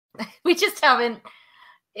We just haven't,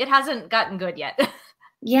 it hasn't gotten good yet.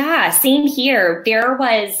 Yeah, same here. There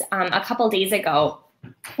was a couple days ago,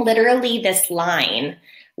 literally this line,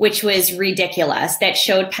 which was ridiculous, that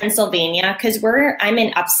showed Pennsylvania, because I'm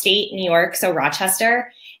in upstate New York, so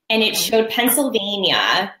Rochester, and it showed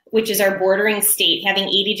Pennsylvania, which is our bordering state, having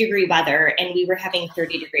 80-degree weather, and we were having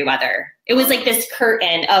 30-degree weather. It was like this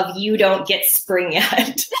curtain of you don't get spring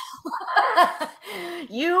yet.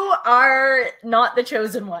 You are not the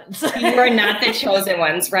chosen ones. You are not the chosen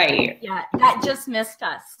ones, right? Yeah, that just missed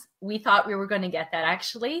us. We thought we were going to get that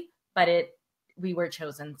actually, but we were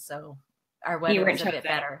chosen, so our weather was a bit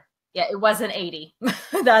better. Yeah, it wasn't 80.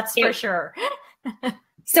 That's for sure.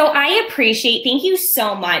 So I thank you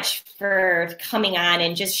so much for coming on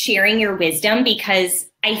and just sharing your wisdom, because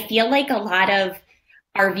I feel like a lot of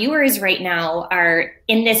our viewers right now are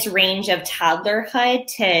in this range of toddlerhood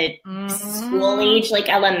to school age, like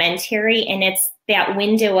elementary, and it's that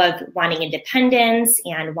window of wanting independence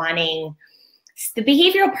and wanting the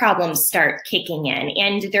behavioral problems start kicking in.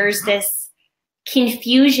 And there's this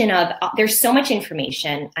confusion of, there's so much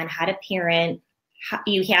information on how to parent.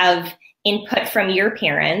 You have input from your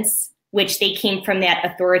parents, which they came from that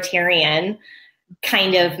authoritarian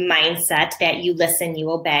kind of mindset that you listen,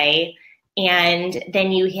 you obey. And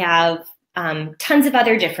then you have tons of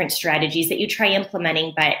other different strategies that you try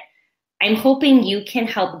implementing, but I'm hoping you can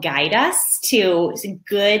help guide us to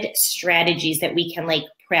good strategies that we can like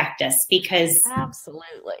practice, because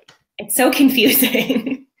absolutely, it's so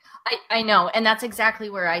confusing. I know. And that's exactly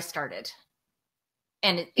where I started.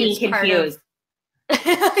 And it's confused.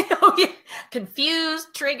 Oh, yeah.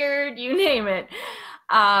 Confused, triggered, you name it.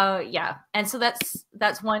 Yeah. And so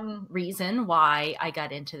that's one reason why I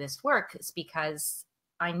got into this work, is because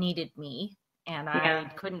I needed me and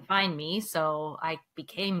I couldn't find me. So I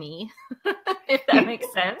became me, if that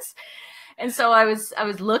makes sense. And so I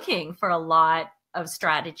was looking for a lot of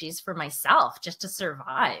strategies for myself just to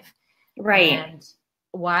survive. Right. And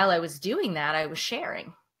while I was doing that, I was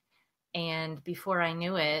sharing. And before I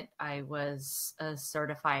knew it, I was a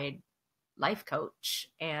certified life coach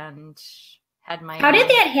and had my How did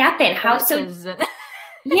that happen?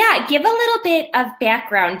 Yeah, give a little bit of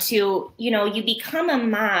background to, you become a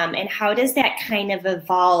mom, and how does that kind of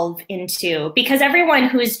evolve into, because everyone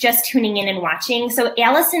who is just tuning in and watching, so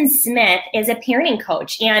Alison Smith is a parenting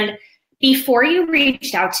coach, and before you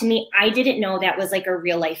reached out to me, I didn't know that was like a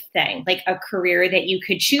real life thing, like a career that you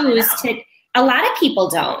could choose to. A lot of people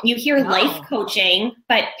don't. You hear life coaching,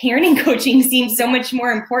 but parenting coaching seems so much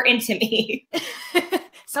more important to me.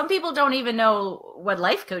 Some people don't even know what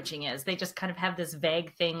life coaching is. They just kind of have this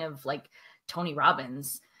vague thing of like Tony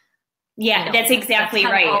Robbins. Yeah, that's exactly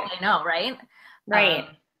right. All they know, right? Right.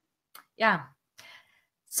 Yeah.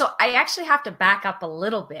 So I actually have to back up a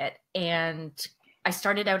little bit, and I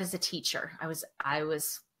started out as a teacher. I was.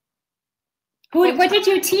 What did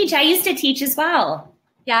you teach? I used to teach as well.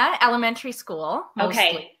 Yeah, elementary school. Mostly.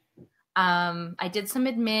 Okay. I did some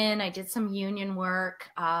admin. I did some union work.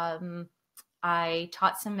 I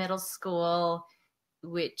taught some middle school,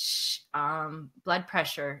 which blood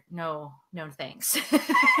pressure, no thanks.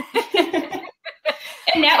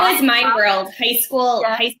 And that was my world. High school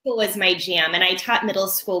was my jam, and I taught middle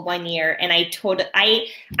school 1 year, and I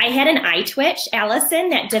had an eye twitch, Allison,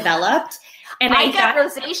 that developed, and I got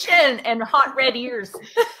rosacea and hot red ears.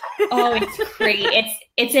 Oh, it's great.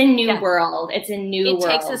 It's a new world. It's a new world. It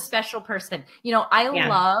takes a special person.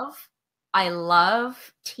 I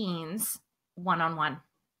love teens one-on-one,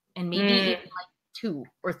 and maybe even like 2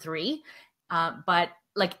 or 3, but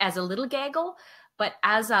like as a little gaggle, but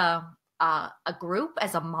as a group,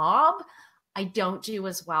 as a mob, I don't do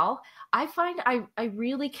as well. I find I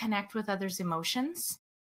really connect with others' emotions.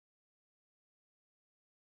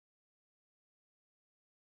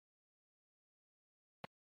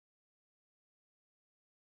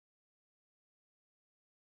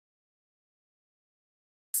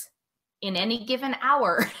 In any given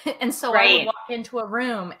hour. And so I would walk into a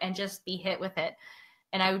room and just be hit with it.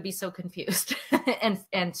 And I would be so confused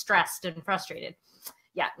and stressed and frustrated.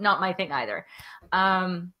 Yeah, not my thing either.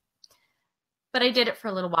 But I did it for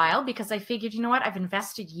a little while because I figured, you know what? I've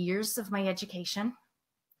invested years of my education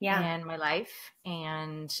and my life,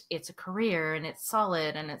 and it's a career, and it's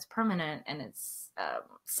solid, and it's permanent, and it's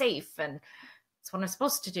safe, and it's what I'm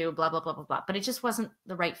supposed to do, blah, blah, blah, blah, blah. But it just wasn't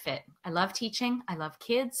the right fit. I love teaching. I love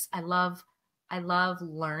kids. I love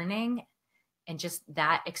learning and just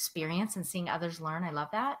that experience and seeing others learn. I love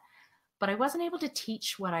that. But I wasn't able to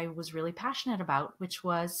teach what I was really passionate about, which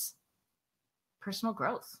was personal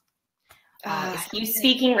growth. You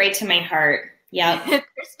speaking right to my heart. Yeah.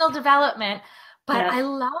 Personal development. But I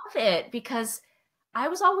love it because I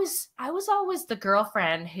was always the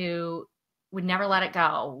girlfriend who would never let it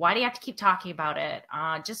go. Why do you have to keep talking about it?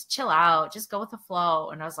 Just chill out, just go with the flow.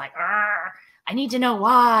 And I was like, I need to know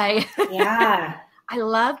why. Yeah. I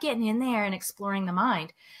love getting in there and exploring the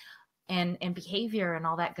mind and behavior and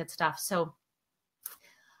all that good stuff. So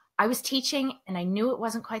I was teaching and I knew it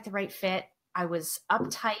wasn't quite the right fit. I was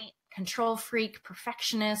uptight, control freak,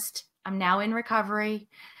 perfectionist. I'm now in recovery.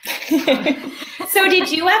 So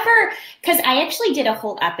did you ever, because I actually did a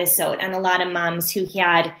whole episode on a lot of moms who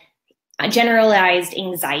had generalized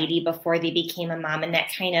anxiety before they became a mom, and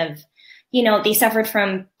that kind of, you know, they suffered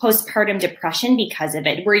from postpartum depression because of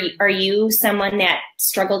it. Are you someone that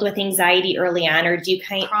struggled with anxiety early on, or do you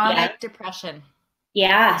chronic depression?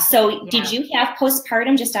 Yeah. So did you have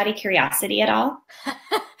postpartum, just out of curiosity at all?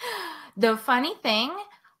 The funny thing,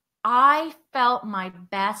 I felt my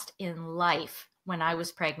best in life when I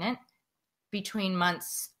was pregnant between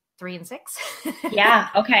months 3 and 6. Yeah.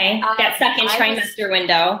 Okay. That second trimester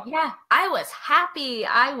window. Yeah. I was happy.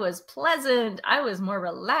 I was pleasant. I was more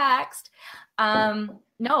relaxed.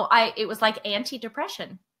 No, it was like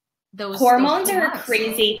antidepressant. Those hormones are a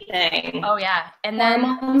crazy thing. Oh yeah. And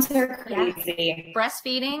hormones are crazy.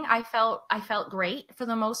 Breastfeeding, I felt great for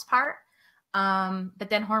the most part. But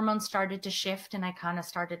then hormones started to shift and I kind of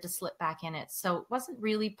started to slip back in it. So it wasn't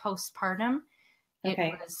really postpartum.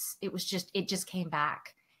 Okay. It just came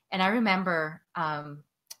back. And I remember,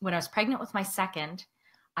 when I was pregnant with my second,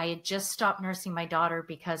 I had just stopped nursing my daughter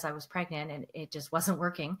because I was pregnant and it just wasn't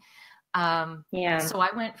working. So I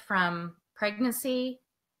went from pregnancy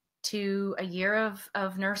to a year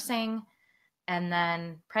of nursing, and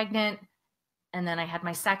then pregnant, and then I had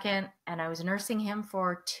my second, and I was nursing him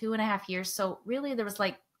for 2.5 years. So really there was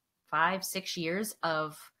like 5-6 years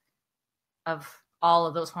of all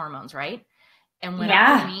of those hormones, right? And when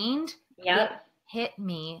I weaned, it hit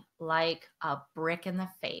me like a brick in the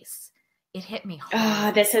face. It hit me hard.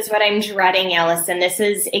 Oh, this is what I'm dreading, Allison. This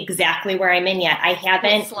is exactly where I'm in yet.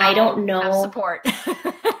 I don't know. Support.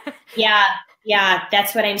 Yeah,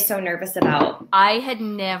 that's what I'm so nervous about. I had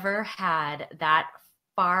never had that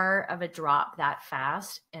far of a drop that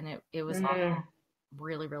fast, and it was awful.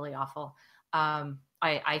 Really, really awful.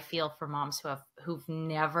 I feel for moms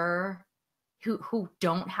who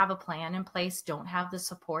don't have a plan in place, don't have the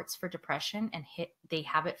supports for depression, and they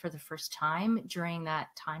have it for the first time during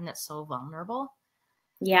that time that's so vulnerable.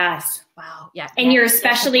 Yes. Wow. Yeah. And you're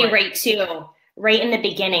especially right too, right in the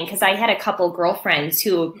beginning, because I had a couple girlfriends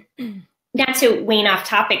who, not to wane off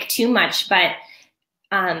topic too much, but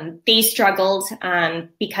they struggled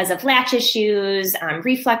because of latch issues,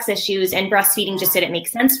 reflux issues, and breastfeeding just didn't make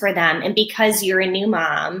sense for them. And because you're a new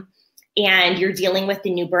mom and you're dealing with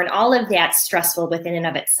the newborn, all of that's stressful within and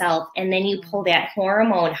of itself. And then you pull that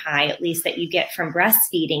hormone high, at least that you get from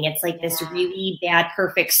breastfeeding. It's like this really bad,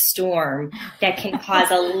 perfect storm that can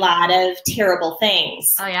cause a lot of terrible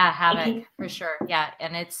things. Oh yeah, havoc for sure. Yeah.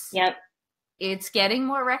 And it's getting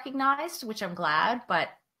more recognized, which I'm glad, but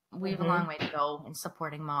we have a long way to go in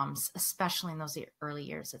supporting moms, especially in those early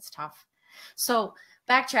years. It's tough. So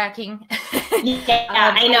backtracking.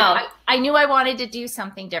 I know. I knew I wanted to do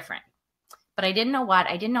something different, but I didn't know what.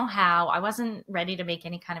 I didn't know how. I wasn't ready to make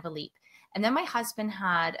any kind of a leap. And then my husband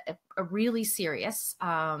had a really serious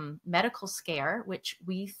medical scare, which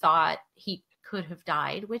we thought he could have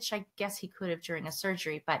died, which I guess he could have during a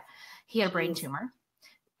surgery, but he had a brain tumor.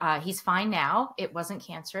 He's fine now. It wasn't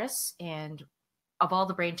cancerous. And of all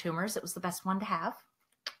the brain tumors, it was the best one to have.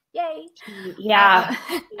 Yay. Yeah.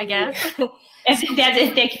 I guess.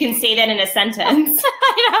 If they can say that in a sentence.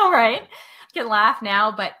 I know, right? I can laugh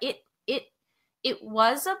now, but it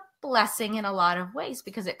was a blessing in a lot of ways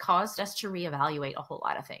because it caused us to reevaluate a whole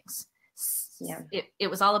lot of things. Yeah. It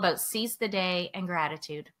was all about seize the day and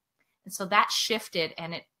gratitude. And so that shifted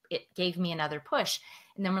and it gave me another push.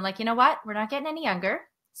 And then we're like, you know what? We're not getting any younger.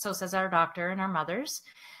 So says our doctor and our mothers.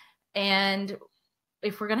 And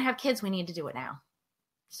if we're going to have kids, we need to do it now.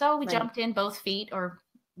 So we jumped in both feet or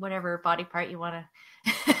whatever body part you want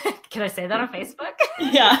to. Can I say that on Facebook?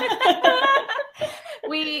 Yeah.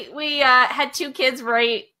 We had 2 kids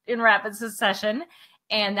right in rapid succession.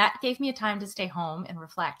 And that gave me a time to stay home and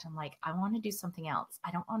reflect. I'm like, I want to do something else.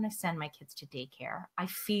 I don't want to send my kids to daycare. I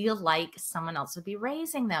feel like someone else would be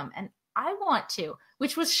raising them. And I want to,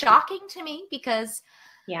 which was shocking to me because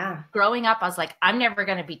growing up, I was like, I'm never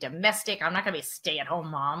going to be domestic. I'm not going to be a stay-at-home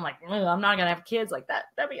mom. Like, I'm not going to have kids like that.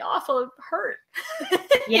 That'd be awful. It'd hurt.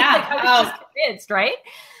 Yeah. Like, I was just convinced, right?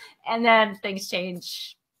 And then things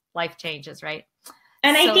change. Life changes, right?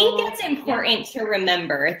 And I think that's important to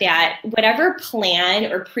remember, that whatever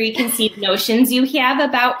plan or preconceived notions you have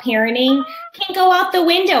about parenting can go out the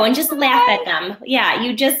window and just laugh at them. Yeah,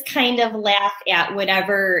 you just kind of laugh at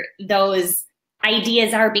whatever those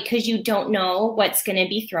ideas are, because you don't know what's going to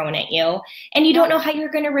be thrown at you and you don't know how you're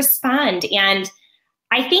going to respond. And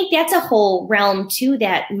I think that's a whole realm too,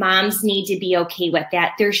 that moms need to be okay with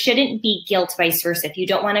that. There shouldn't be guilt, vice versa. If you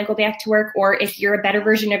don't want to go back to work, or if you're a better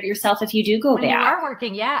version of yourself if you do go back. You are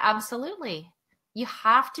working, yeah, absolutely. You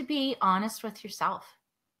have to be honest with yourself.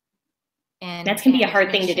 And that's going to be a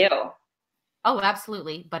hard thing to do. Oh,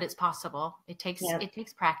 absolutely. But it's possible. It takes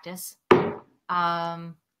practice.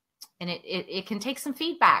 And it can take some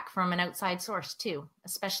feedback from an outside source too,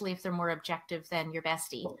 especially if they're more objective than your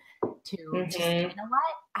bestie, to just, you know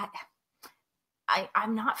what,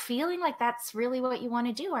 I'm not feeling like that's really what you want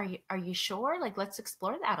to do. Are you sure? Like, let's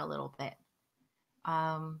explore that a little bit.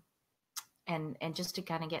 And just to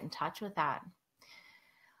kind of get in touch with that.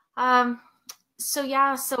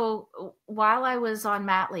 So while I was on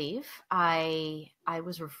mat leave, I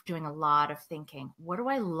was doing a lot of thinking. What do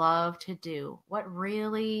I love to do? What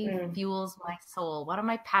really fuels my soul? What am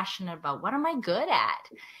I passionate about? What am I good at?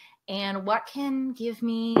 And what can give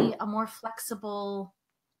me a more flexible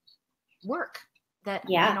work that,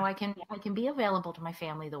 you know, I can be available to my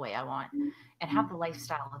family the way I want and have the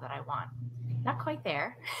lifestyle that I want. Not quite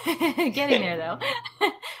there, getting there though,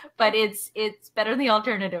 but it's better than the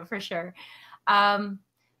alternative for sure.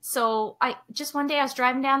 So one day I was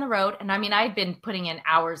driving down the road, and I mean, I'd been putting in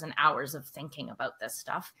hours and hours of thinking about this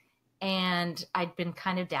stuff, and I'd been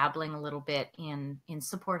kind of dabbling a little bit in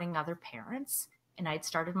supporting other parents. And I'd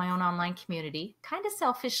started my own online community kind of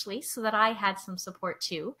selfishly so that I had some support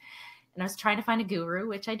too. And I was trying to find a guru,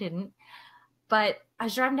 which I didn't, but I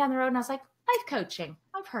was driving down the road and I was like, life coaching.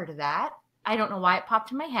 I've heard of that. I don't know why it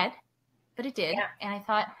popped in my head, but it did. Yeah. And I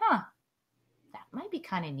thought, that might be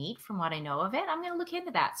kind of neat from what I know of it. I'm going to look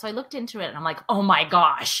into that. So I looked into it and I'm like, oh my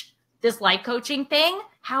gosh, this life coaching thing.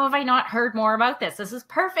 How have I not heard more about this? This is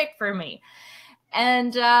perfect for me.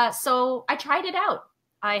 And so I tried it out.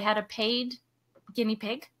 I had a paid guinea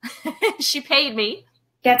pig. She paid me.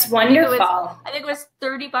 That's wonderful. I think it was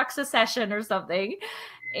 $30 a session or something.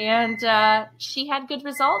 And she had good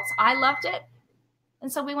results. I loved it.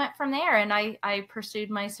 And so we went from there, and I pursued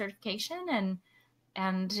my certification,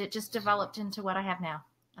 and it just developed into what I have now.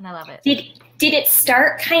 And I love it. Did it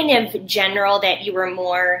start kind of general, that you were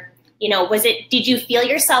more, did you feel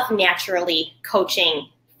yourself naturally coaching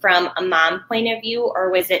from a mom point of view,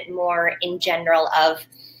 or was it more in general of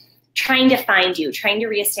trying to find you, trying to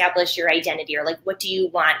reestablish your identity, or like, what do you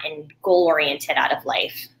want and goal oriented out of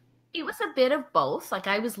life? It was a bit of both. Like,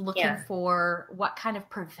 I was looking for what kind of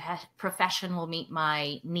profession will meet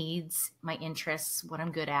my needs, my interests, what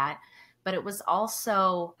I'm good at. But it was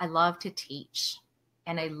also, I love to teach,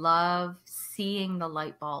 and I love seeing the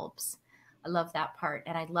light bulbs. I love that part.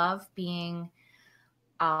 And I love being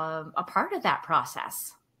a part of that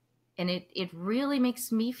process. And it really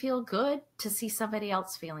makes me feel good to see somebody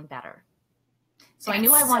else feeling better. So I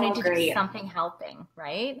knew I wanted to do something helping,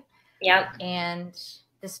 right? Yeah. And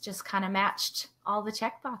this just kind of matched all the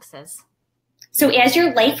check boxes. So as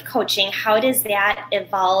you're life coaching, how does that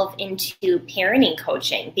evolve into parenting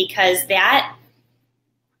coaching? Because they're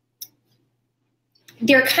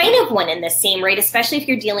kind of one and the same, right? Especially if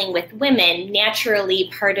you're dealing with women, naturally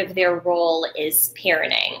part of their role is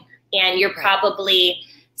parenting. And you're probably,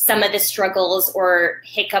 some of the struggles or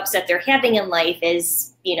hiccups that they're having in life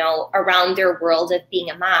is, around their world of being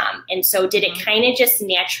a mom. And so did it kind of just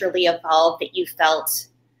naturally evolve that you felt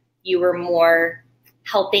you were more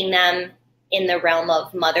helping them in the realm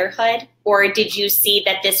of motherhood? Or did you see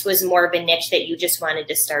that this was more of a niche that you just wanted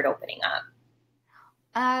to start opening up?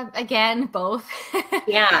 Again, both.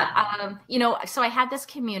 Yeah. So I had this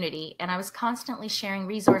community, and I was constantly sharing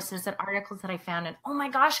resources and articles that I found. And oh my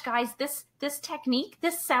gosh, guys, this technique,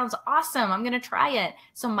 this sounds awesome. I'm going to try it.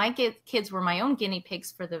 So my kids were my own guinea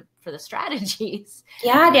pigs for the strategies.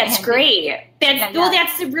 Yeah, that's great.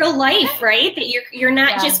 That's the real life, right? That you're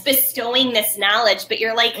not just bestowing this knowledge, but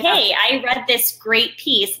you're like, hey, I read this great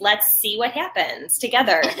piece. Let's see what happens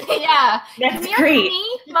together. Yeah. That's great.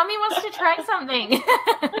 Mommy wants to try something.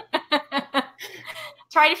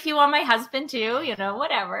 Tried a few on my husband too,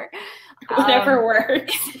 whatever. Whatever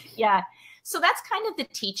works. Yeah. So that's kind of the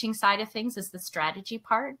teaching side of things, is the strategy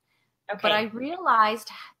part. Okay. But I realized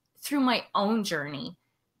through my own journey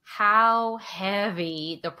how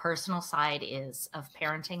heavy the personal side is of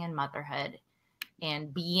parenting and motherhood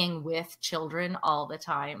and being with children all the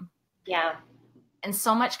time. Yeah. And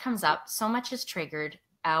so much comes up, so much is triggered,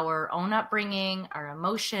 our own upbringing, our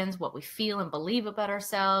emotions, what we feel and believe about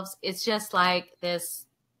ourselves. It's just like this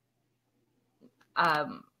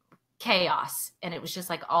chaos. And it was just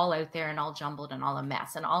like all out there and all jumbled and all a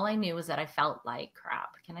mess. And all I knew was that I felt like crap.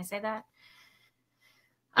 Can I say that?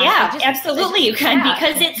 Yeah, absolutely you can,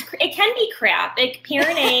 because it can be crap. Like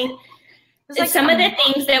parenting, like some of the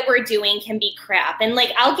things that we're doing can be crap. And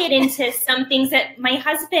like, I'll get into some things that my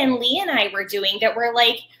husband, Lee, and I were doing that were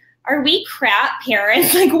like, are we crap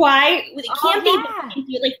parents? Like, why? It can't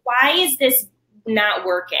be like, why is this not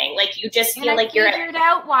working? Like, you just feel like you're figured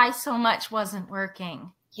out why so much wasn't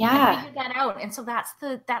working. Yeah. I figured that out. And so that's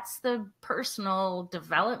the personal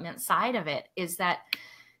development side of it, is that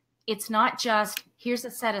it's not just, here's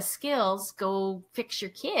a set of skills, go fix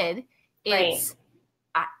your kid. It's,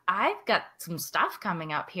 I've got some stuff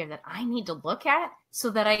coming up here that I need to look at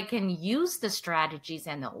so that I can use the strategies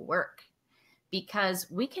and they'll work. Because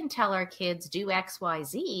we can tell our kids do X, Y,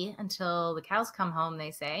 Z until the cows come home,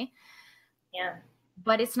 they say. Yeah.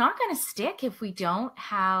 But it's not going to stick if we don't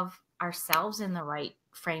have ourselves in the right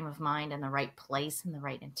frame of mind and the right place and the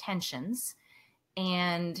right intentions,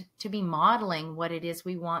 and to be modeling what it is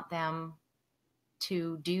we want them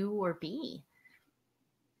to do or be.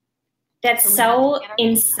 That's so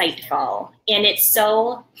insightful. And it's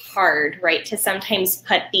so hard, right, to sometimes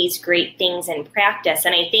put these great things in practice.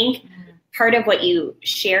 And I think part of what you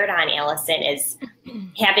shared on, Alison, is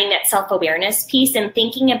having that self-awareness piece and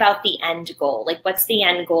thinking about the end goal. Like, what's the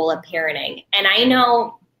end goal of parenting? And I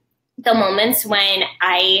know the moments when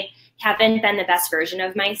I haven't been the best version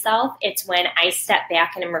of myself, it's when I step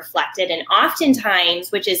back and am reflected. And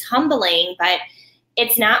oftentimes, which is humbling, but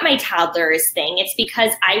it's not my toddler's thing. It's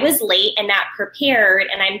because I was late and not prepared,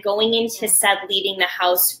 and I'm going into said leaving the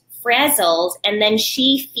house frazzled, and then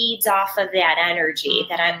she feeds off of that energy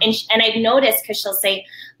that and I've noticed, because she'll say,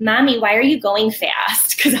 "Mommy, why are you going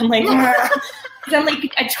fast?" Because I'm like, because I'm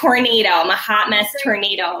like a tornado. I'm a hot mess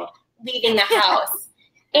tornado leaving the house.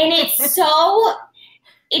 And it's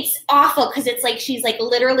awful, because it's like she's like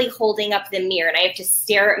literally holding up the mirror, and I have to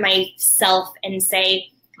stare at myself and say,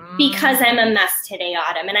 because I'm a mess today,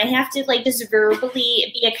 Autumn. And I have to like just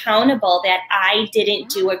verbally be accountable that I didn't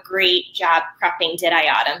do a great job prepping, did I,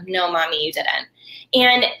 Autumn? No, Mommy, you didn't.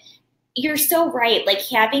 And you're so right. Like,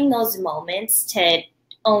 having those moments to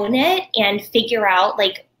own it and figure out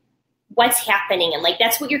like what's happening. And like,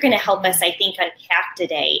 that's what you're going to help us, I think, unpack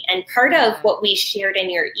today. And part of what we shared in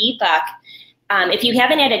your ebook, if you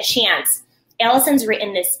haven't had a chance, Alison's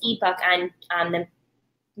written this ebook on the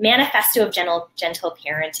Manifesto of Gentle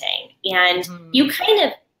Parenting. And you kind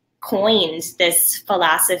of coined this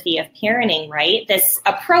philosophy of parenting, right? This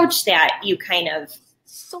approach that you kind of...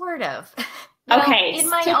 Sort of. Well, okay. In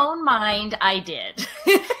my own mind, I did.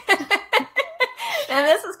 And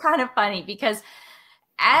this is kind of funny, because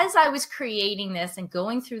as I was creating this and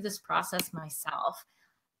going through this process myself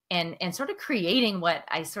and sort of creating what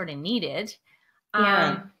I sort of needed,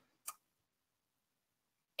 and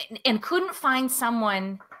couldn't find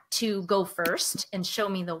someone to go first and show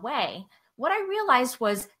me the way, what I realized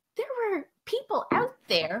was there were people out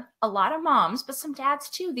there, a lot of moms, but some dads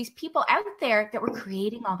too, these people out there that were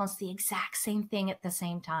creating almost the exact same thing at the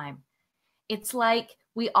same time. It's like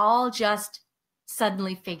we all just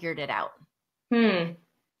suddenly figured it out.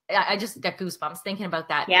 I just got goosebumps thinking about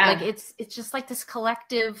that. Yeah. Like, it's just like this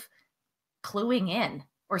collective cluing in,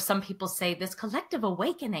 or some people say this collective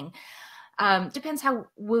awakening. Depends how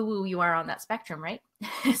woo-woo you are on that spectrum, right?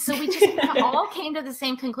 So we just all came to the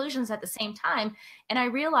same conclusions at the same time. And I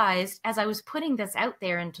realized, as I was putting this out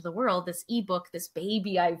there into the world, this ebook, this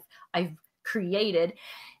baby I've created,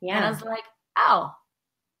 and I was like, oh,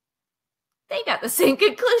 they got the same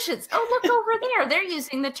conclusions. Oh, look over there. They're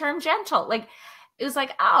using the term gentle. Like, it was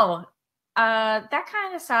like, oh, that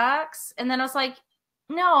kind of sucks. And then I was like,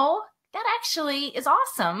 no, that actually is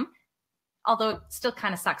awesome. Although it still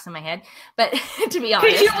kind of sucks in my head, but to be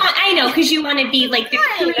honest. Because you want to be like the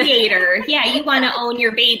creator. Yeah, you want to own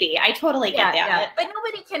your baby. I totally get that. Yeah. But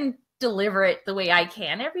nobody can deliver it the way I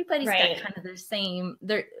can. Everybody's got kind of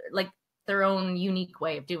their own unique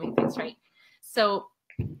way of doing things, right? So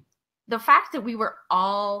the fact that we were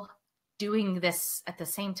all doing this at the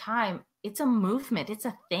same time, it's a movement, it's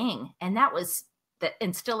a thing. And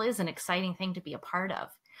and still is an exciting thing to be a part of.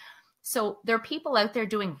 So there are people out there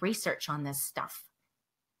doing research on this stuff.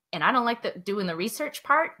 And I don't like doing the research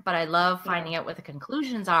part, but I love finding out what the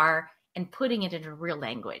conclusions are and putting it into real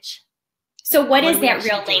language. So what is that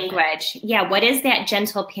real language? Yeah. What is that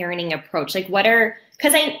gentle parenting approach? Like,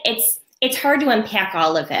 because it's hard to unpack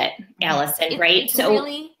all of it, Alison, right? It's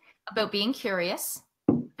really about being curious,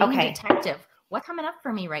 being a detective. What's coming up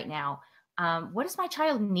for me right now? What is my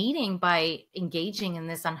child needing by engaging in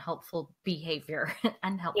this unhelpful behavior,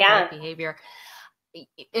 behavior,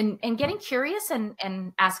 and getting curious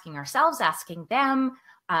and asking ourselves, asking them,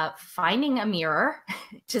 finding a mirror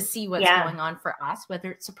to see what's going on for us,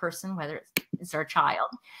 whether it's a person, whether it's our child.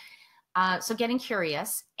 So getting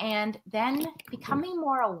curious and then becoming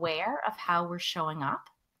more aware of how we're showing up,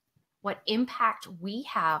 what impact we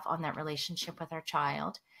have on that relationship with our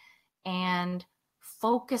child, and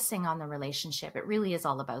focusing on the relationship. It really is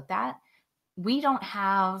all about that. We don't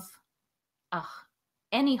have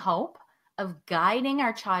any hope of guiding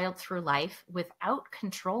our child through life without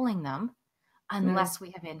controlling them unless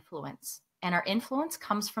we have influence. And our influence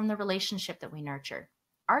comes from the relationship that we nurture.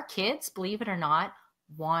 Our kids, believe it or not,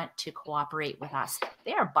 want to cooperate with us.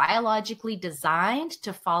 They are biologically designed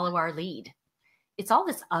to follow our lead. It's all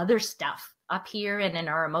this other stuff up here and in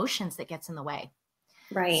our emotions that gets in the way.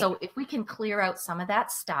 Right. So if we can clear out some of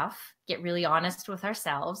that stuff, get really honest with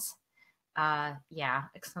ourselves,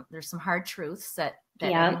 there's some hard truths that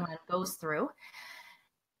everyone goes through.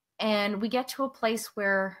 And we get to a place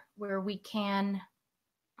where we can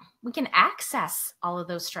access all of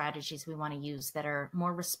those strategies we want to use that are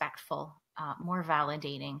more respectful, more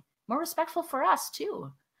validating, more respectful for us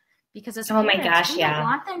too. Because as parents, we don't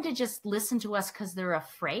want them to just listen to us because they're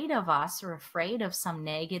afraid of us or afraid of some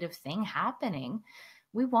negative thing happening.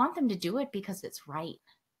 We want them to do it because it's right,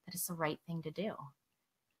 that it's the right thing to do.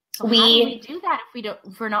 So how do we do that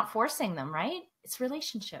if we're not forcing them, right? It's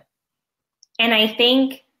relationship. And I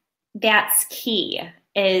think that's key,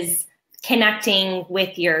 is connecting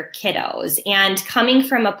with your kiddos and coming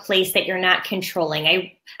from a place that you're not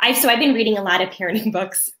controlling. So I've been reading a lot of parenting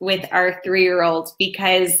books with our 3-year-old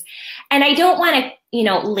because, and I don't want to,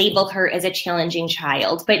 label her as a challenging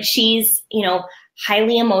child, but she's,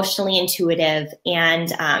 highly emotionally intuitive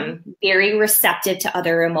and very receptive to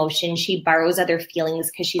other emotions. She borrows other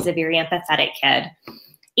feelings because she's a very empathetic kid.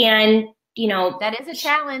 And, that is a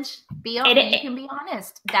challenge. You can be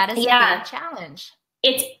honest. That is a big challenge.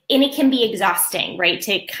 It can be exhausting, right?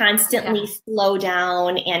 To constantly slow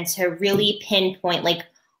down and to really pinpoint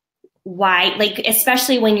why,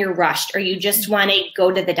 especially when you're rushed or you just want to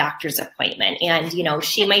go to the doctor's appointment and,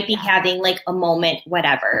 she might be having a moment,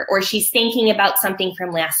 whatever, or she's thinking about something from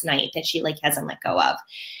last night that she hasn't let go of.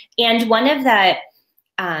 And one of the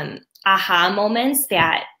aha moments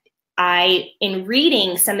that in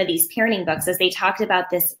reading some of these parenting books, as they talked about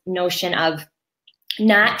this notion of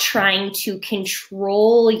not trying to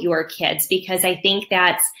control your kids, because I think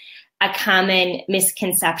that's a common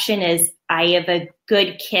misconception is I have a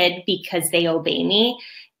good kid because they obey me.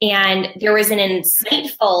 And there was an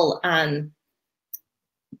insightful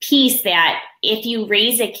piece that if you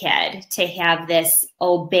raise a kid to have this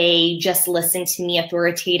obey, just listen to me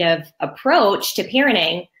authoritative approach to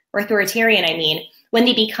parenting, or authoritarian, when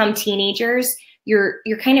they become teenagers, you're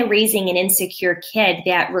kind of raising an insecure kid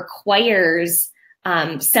that requires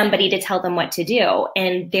somebody to tell them what to do.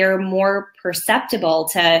 And they're more perceptible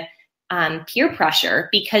to peer pressure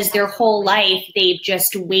because their whole life they've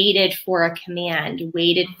just waited for a command,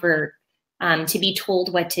 waited for to be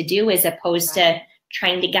told what to do as opposed to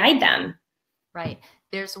trying to guide them. Right.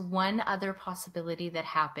 There's one other possibility that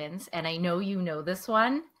happens, and I know you know this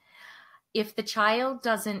one. If the child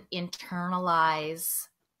doesn't internalize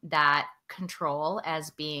that control as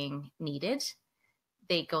being needed,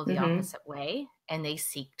 they go the opposite way and they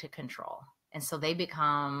seek to control. And so they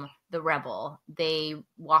become the rebel. They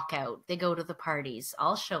walk out. They go to the parties.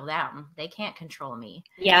 I'll show them. They can't control me.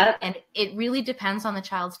 Yeah. And it really depends on the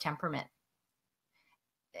child's temperament.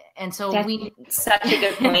 And so such a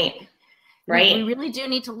good point, right? We really do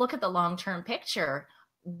need to look at the long-term picture.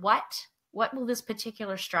 What will this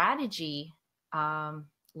particular strategy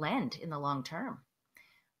lend in the long term?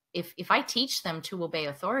 If I teach them to obey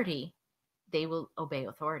authority, they will obey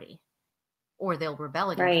authority. Or they'll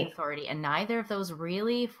rebel against authority. And neither of those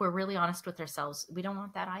really, if we're really honest with ourselves, we don't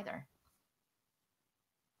want that either.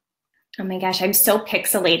 Oh my gosh, I'm so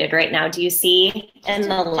pixelated right now. Do you see in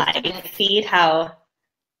the live feed how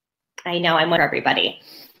I know I'm with everybody?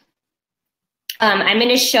 I'm going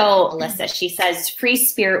to show Melissa. She says, free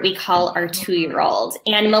spirit, we call our 2-year-old.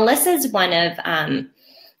 And Melissa's one of,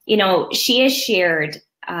 she has shared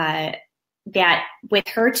that with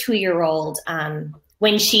her 2-year-old,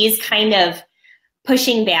 when she's kind of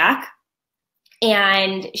pushing back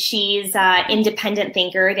and she's an independent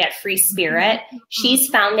thinker, that free spirit, she's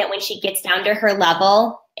found that when she gets down to her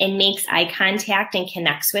level and makes eye contact and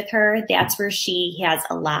connects with her, that's where she has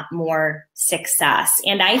a lot more success.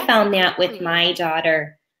 And I found that with my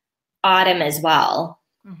daughter, Autumn, as well.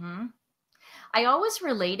 I always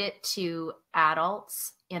relate it to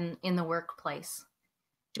adults in the workplace?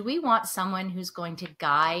 Do we want someone who's going to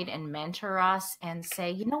guide and mentor us and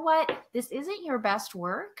say, you know what, this isn't your best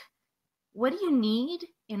work? What do you need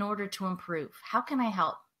in order to improve? How can I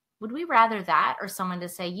help? Would we rather that or someone to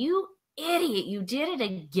say, you idiot, you did it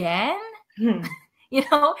again? You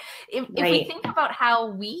know, if we think about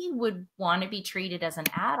how we would want to be treated as an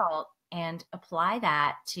adult and apply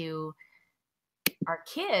that to our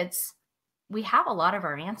kids, we have a lot of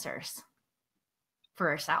our answers for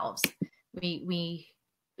ourselves. We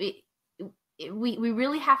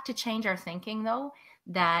really have to change our thinking, though,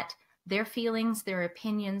 that their feelings, their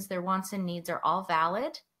opinions, their wants and needs are all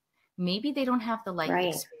valid. Maybe they don't have the life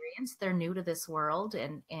experience. They're new to this world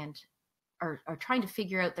and are trying to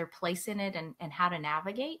figure out their place in it and how to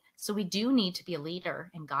navigate. So we do need to be a leader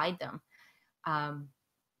and guide them.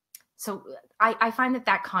 So I find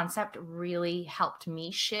that concept really helped me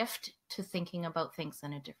shift to thinking about things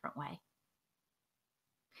in a different way.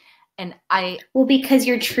 And well, because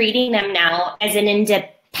you're treating them now as an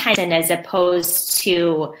independent as opposed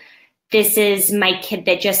to, this is my kid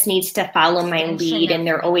that just needs to follow my lead and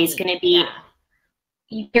they're always going to be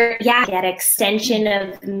that extension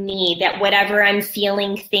of me, that whatever I'm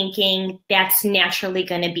feeling, thinking, that's naturally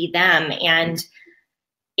going to be them. And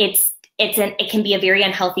it can be a very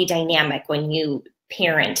unhealthy dynamic when you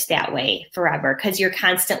parent that way forever, because you're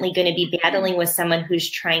constantly going to be battling with someone who's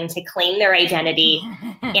trying to claim their identity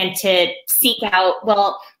and to seek out,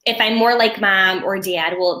 well, if I'm more like mom or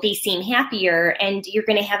dad, well, they seem happier, and you're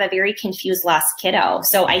going to have a very confused, lost kiddo.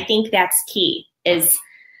 So I think that's key, is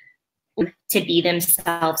to be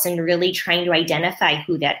themselves and really trying to identify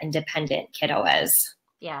who that independent kiddo is.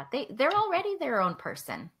 Yeah, they're already their own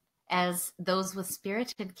person. As those with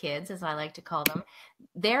spirited kids, as I like to call them,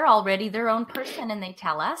 they're already their own person, and they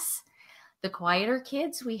tell us. The quieter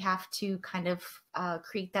kids, we have to kind of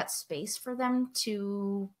create that space for them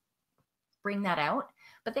to bring that out.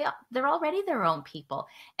 But they're already their own people.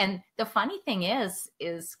 And the funny thing is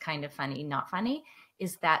kind of funny, not funny,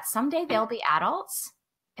 is that someday they'll be adults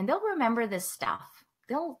and they'll remember this stuff.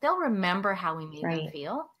 They'll remember how we made them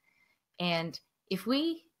feel. And if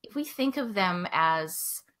we think of them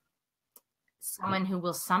as someone who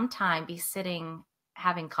will sometime be sitting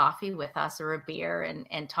having coffee with us or a beer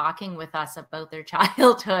and talking with us about their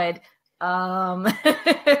childhood,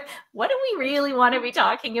 what do we really want to be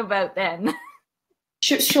talking about then?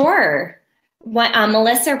 Sure. What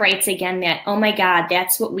Melissa writes again, that, oh my God,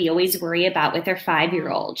 that's what we always worry about with our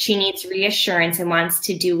 5-year-old. She needs reassurance and wants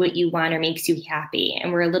to do what you want or makes you happy.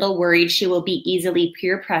 And we're a little worried she will be easily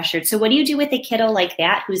peer pressured. So what do you do with a kiddo like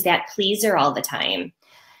that, who's that pleaser all the time?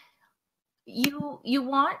 You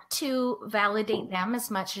want to validate them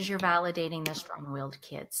as much as you're validating the strong-willed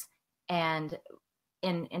kids, and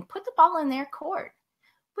put the ball in their court.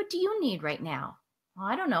 What do you need right now? Well,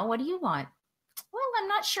 I don't know. What do you want? Well, I'm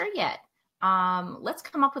not sure yet. Let's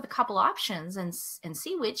come up with a couple options and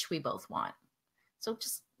see which we both want. So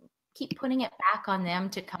just keep putting it back on them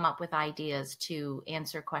to come up with ideas, to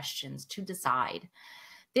answer questions, to decide.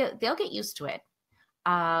 They'll get used to it.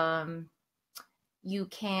 You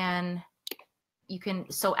can,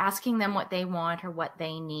 so asking them what they want or what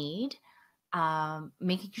they need,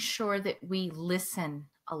 making sure that we listen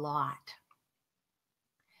a lot,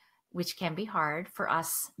 which can be hard for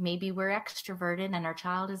us. Maybe we're extroverted and our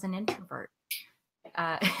child is an introvert.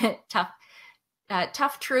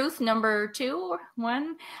 Tough truth number 2,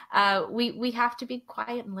 1, we have to be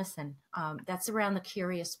quiet and listen. That's around the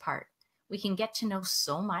curious part. We can get to know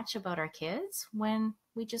so much about our kids when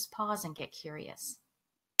we just pause and get curious.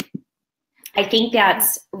 I think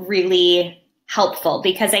that's really helpful,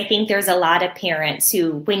 because I think there's a lot of parents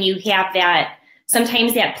who, when you have that,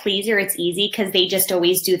 sometimes that pleaser, it's easy because they just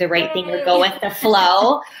always do the right thing or go with the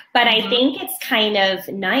flow. But I think it's kind of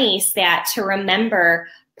nice that to remember,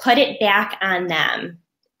 put it back on them,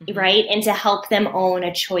 right? And to help them own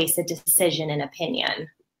a choice, a decision, an opinion.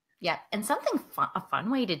 Yeah. And a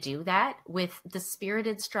fun way to do that with the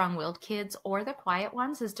spirited, strong-willed kids or the quiet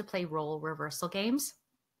ones is to play role reversal games.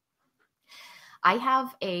 I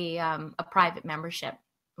have a private membership,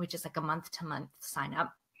 which is like a month-to-month sign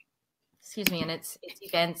up. Excuse me. And it's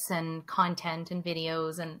events and content and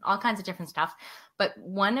videos and all kinds of different stuff. But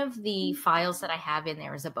one of the files that I have in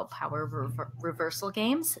there is about power reversal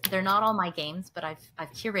games. They're not all my games, but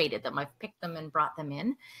I've curated them. I've picked them and brought them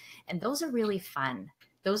in. And those are really fun.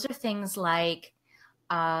 Those are things like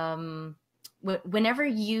whenever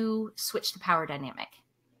you switch the power dynamic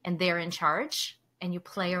and they're in charge and you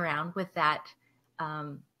play around with that,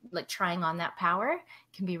 like trying on that power,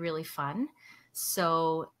 can be really fun.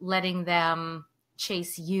 So letting them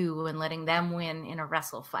chase you and letting them win in a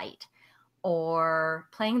wrestle fight, or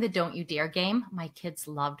playing the Don't You Dare game. My kids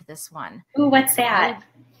loved this one. Ooh, what's that?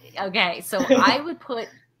 Okay, so I would put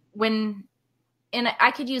and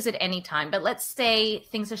I could use it anytime, but let's say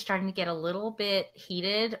things are starting to get a little bit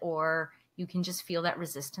heated, or you can just feel that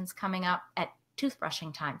resistance coming up at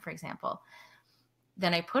toothbrushing time, for example.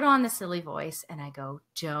 Then I put on the silly voice and I go,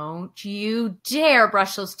 don't you dare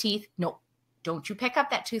brush those teeth. No, don't you pick up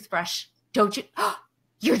that toothbrush. Don't you,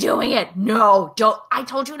 you're doing it. No, don't, I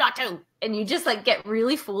told you not to. And you just like get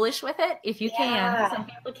really foolish with it if you can. Some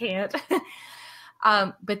people can't.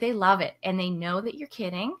 But they love it. And they know that you're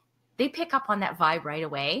kidding. They pick up on that vibe right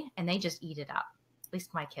away and they just eat it up. At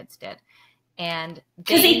least my kids did. And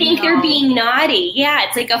because they think they're being naughty. Yeah,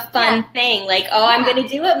 it's like a fun thing. Like, oh, I'm going to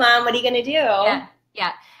do it, Mom. What are you going to do?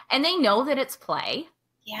 Yeah. And they know that it's play.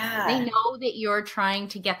 Yeah. They know that you're trying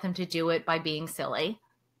to get them to do it by being silly,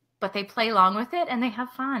 but they play along with it and they have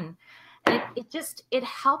fun. And it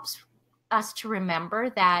helps us to remember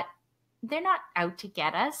that they're not out to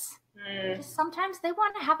get us. Sometimes they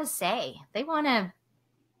want to have a say. They want to,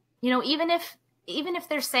 even if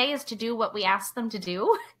their say is to do what we ask them to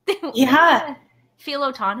do, they want to feel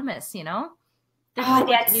autonomous, Oh,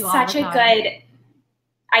 that's such a good,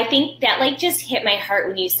 I think that like just hit my heart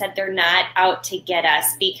when you said they're not out to get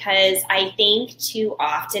us, because I think too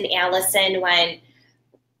often, Alison, when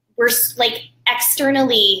we're like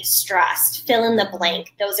externally stressed, fill in the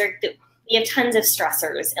blank, we have tons of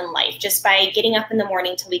stressors in life just by getting up in the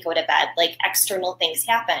morning till we go to bed, like external things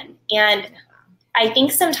happen. And I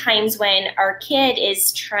think sometimes when our kid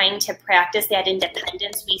is trying to practice that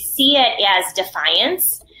independence, we see it as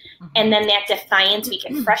defiance. And then that defiance we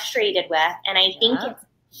get frustrated with. And I think it's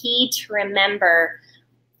key to remember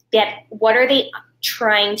that what are they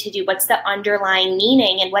trying to do? What's the underlying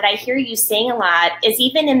meaning? And what I hear you saying a lot is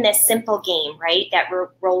even in this simple game, right? That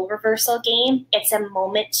role reversal game, it's a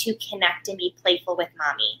moment to connect and be playful with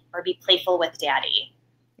mommy or be playful with daddy.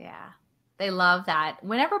 Yeah. They love that.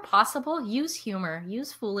 Whenever possible, use humor,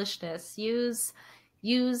 use foolishness, use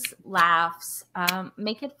laughs,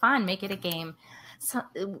 make it fun, make it a game. So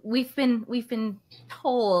we've been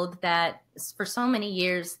told that for so many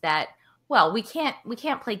years that, well, we can't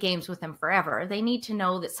play games with them forever. They need to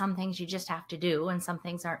know that some things you just have to do and some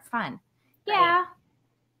things aren't fun. Right.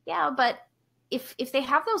 Yeah, but if they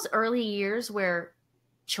have those early years where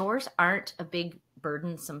chores aren't a big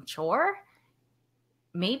burdensome chore,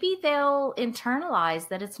 maybe they'll internalize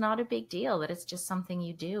that it's not a big deal, that it's just something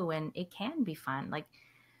you do and it can be fun. Like,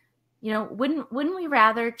 wouldn't we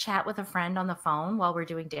rather chat with a friend on the phone while we're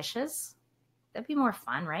doing dishes? That'd be more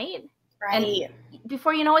fun, right? Right. And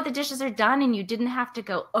before you know it, the dishes are done and you didn't have to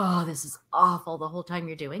go, oh, this is awful the whole time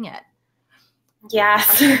you're doing it.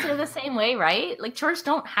 Yes. They're the same way, right? Like chores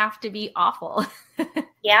don't have to be awful.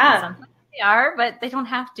 Yeah. Sometimes they are, but they don't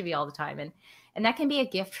have to be all the time. And that can be a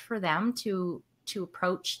gift for them to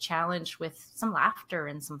approach challenge with some laughter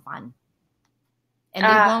and some fun. And they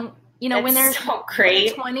won't, when they're so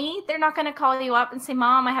great. 20, they're not going to call you up and say,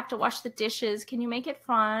 Mom, I have to wash the dishes. Can you make it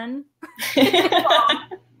fun?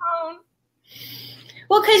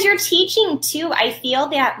 Well, because you're teaching too, I feel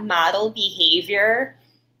that model behavior,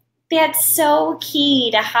 that's so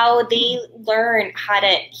key to how they learn how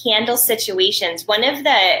to handle situations. One of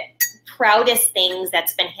the proudest things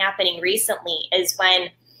that's been happening recently is when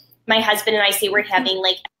my husband and I say we're having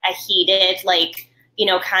like a heated,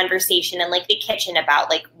 conversation in like the kitchen about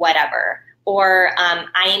like whatever, or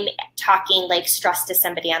I'm talking like stressed to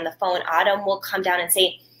somebody on the phone. Autumn will come down and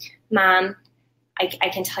say, Mom, I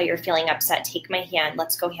can tell you're feeling upset. Take my hand.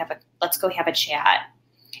 Let's go have a chat.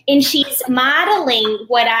 And she's modeling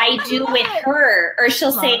what I do with her. Or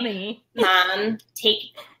she'll say, Mom,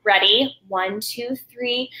 ready? 1, 2,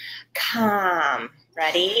 3, calm.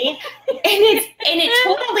 Ready? And it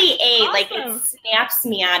totally awesome. It snaps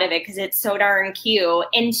me out of it because it's so darn cute.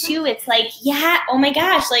 And 2, it's like, yeah, oh my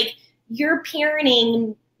gosh, like you're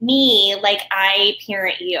parenting me like I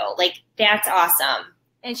parent you. Like that's awesome.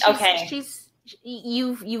 And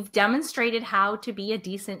you've demonstrated how to be a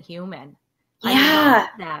decent human. Yeah. I love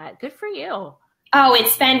that. Good for you.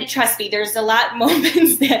 Oh, trust me, there's a lot of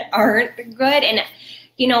moments that aren't good. And,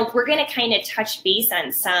 we're going to kind of touch base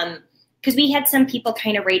on some, because we had some people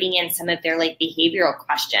kind of writing in some of their like behavioral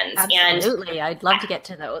questions. Absolutely. And I'd love to get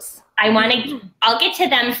to those. I'll get to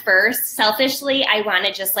them first. Selfishly, I want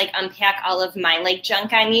to just like unpack all of my like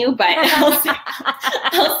junk on you, but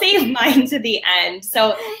I'll save mine to the end.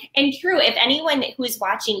 So, and true, if anyone who's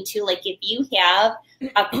watching too, like if you have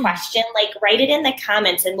a question, like write it in the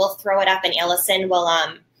comments and we'll throw it up and Alison will,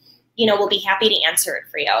 we'll be happy to answer it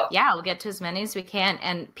for you. Yeah, we'll get to as many as we can.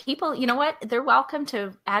 And people, you know what? They're welcome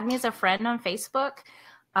to add me as a friend on Facebook.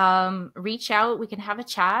 reach out. We can have a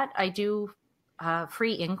chat. I do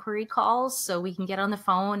free inquiry calls, so we can get on the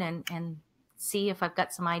phone and see if I've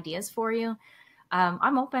got some ideas for you.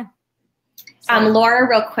 I'm open. So. Laura,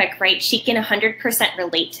 real quick, right? She can 100%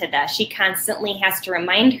 relate to this. She constantly has to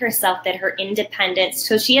remind herself that her independence.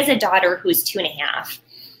 So she has a daughter who's 2.5.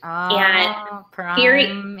 And very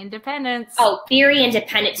independence. Oh, very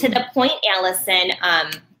independent to the point, Allison,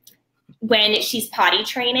 when she's potty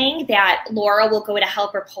training, that Laura will go to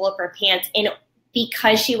help her pull up her pants, and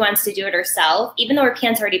because she wants to do it herself, even though her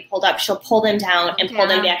pants are already pulled up, she'll pull them down and pull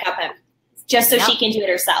them back up just so she can do it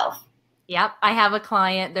herself. Yep. I have a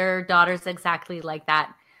client, their daughter's exactly like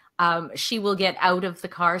that. She will get out of the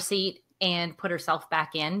car seat and put herself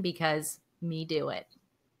back in because me do it.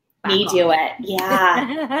 Do it.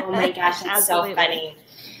 Yeah. Oh my gosh, that's so funny.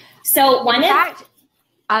 So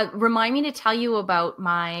remind me to tell you about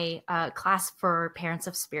my class for parents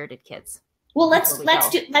of spirited kids. Well, let's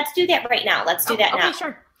do that right now. Let's do that now. Okay,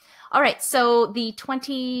 sure. All right. So the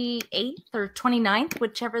 28th or 29th,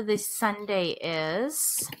 whichever the Sunday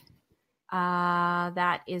is,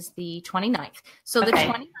 that is the 29th. So the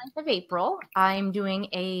 29th of April, I'm doing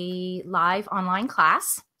a live online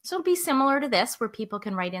class. So it'll be similar to this, where people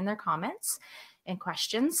can write in their comments and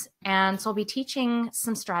questions. And so I'll be teaching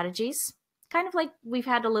some strategies, kind of like we've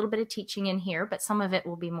had a little bit of teaching in here, but some of it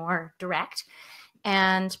will be more direct.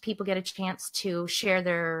 And people get a chance to share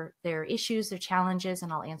their issues, their challenges,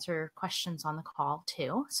 and I'll answer questions on the call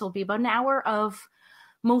too. So it'll be about an hour of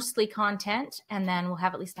mostly content, and then we'll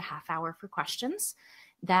have at least a half hour for questions.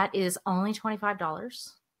 That is only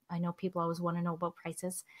 $25. I know people always want to know about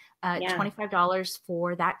prices. $25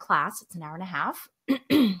 for that class. It's an hour and a half.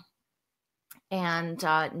 And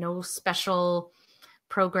no special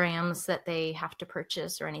programs that they have to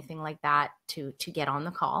purchase or anything like that to get on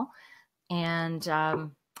the call. And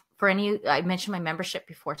for I mentioned my membership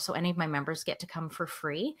before, so any of my members get to come for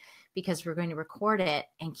free because we're going to record it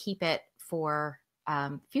and keep it for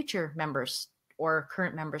future members or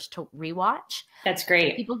current members to rewatch. That's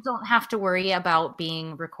great. People don't have to worry about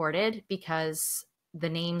being recorded because the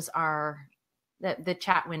names are, the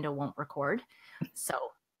chat window won't record. So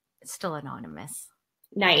it's still anonymous.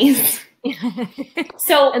 Nice.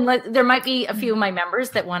 So there might be a few of my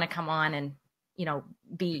members that want to come on and,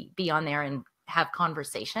 be on there and have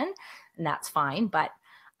conversation, and that's fine. But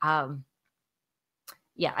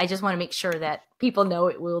yeah, I just want to make sure that people know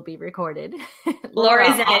it will be recorded.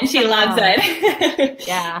 Laura's in, she loves it.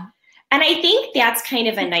 Yeah. And I think that's kind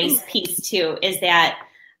of a nice piece too, is that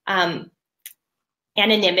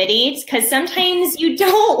anonymity, because sometimes you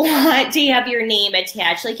don't want to have your name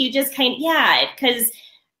attached. Like you just because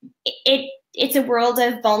it's a world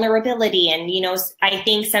of vulnerability. And, I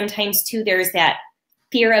think sometimes too, there's that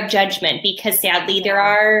fear of judgment because sadly there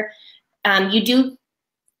are, you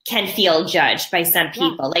can feel judged by some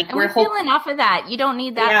people. Yeah. Like and we feel enough of that. You don't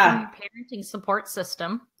need that from your parenting support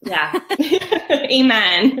system. Yeah.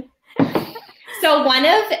 Amen. So one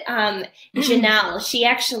of Janelle, she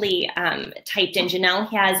actually typed in, Janelle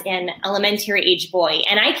has an elementary age boy,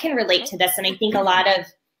 and I can relate to this, and I think a lot of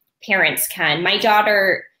parents can. My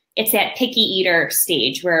daughter, it's that picky eater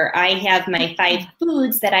stage where I have my 5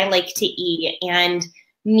 foods that I like to eat, and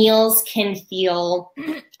meals can feel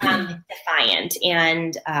defiant,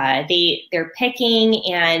 and they're picking,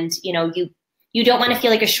 and you don't want to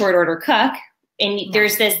feel like a short order cook. And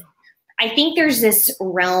there's this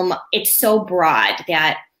realm. It's so broad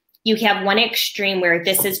that you have one extreme where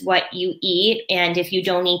this is what you eat, and if you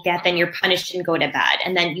don't eat that, then you're punished and go to bed.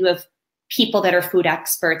 And then you have people that are food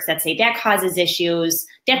experts that say that causes issues.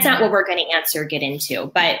 That's not what we're going to get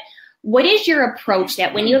into. But what is your approach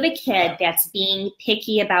that when you have a kid that's being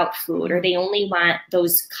picky about food, or they only want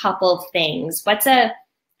those couple of things, what's a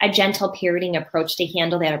gentle parenting approach to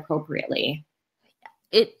handle that appropriately?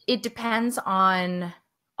 It depends on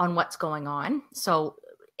what's going on. So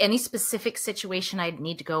any specific situation I'd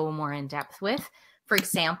need to go more in depth with. For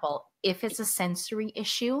example, if it's a sensory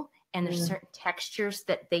issue and there's certain textures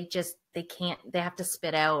that they have to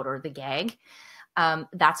spit out or the gag,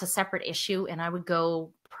 that's a separate issue. And I would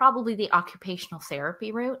go probably the occupational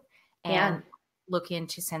therapy route and look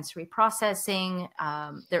into sensory processing.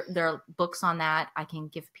 There are books on that. I can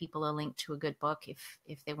give people a link to a good book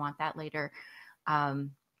if they want that later.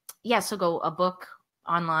 So go a book,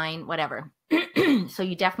 online, whatever. So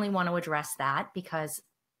you definitely want to address that because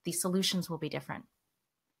the solutions will be different.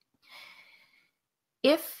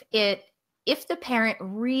 If the parent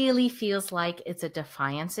really feels like it's a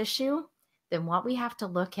defiance issue, then what we have to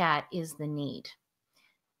look at is the need.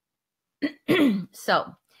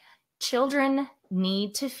 So children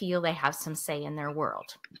need to feel they have some say in their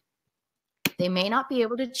world. They may not be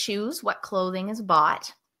able to choose what clothing is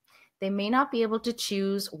bought. They may not be able to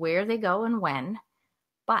choose where they go and when,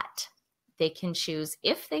 but they can choose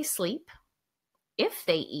if they sleep, if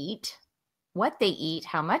they eat, what they eat,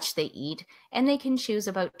 how much they eat, and they can choose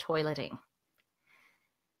about toileting,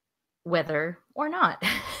 whether or not.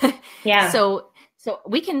 Yeah. So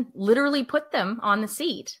we can literally put them on the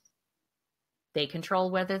seat. They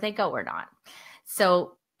control whether they go or not.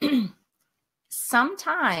 So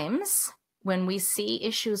sometimes when we see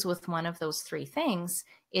issues with one of those three things,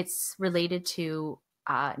 it's related to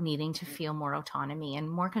needing to feel more autonomy and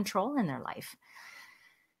more control in their life.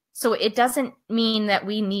 So it doesn't mean that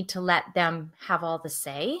we need to let them have all the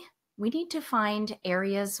say. We need to find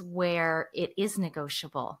areas where it is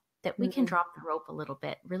negotiable, that we can drop the rope a little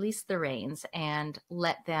bit, release the reins, and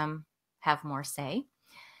let them have more say.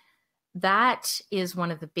 That is one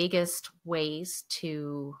of the biggest ways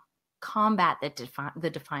to combat the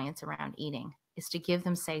defiance around eating, is to give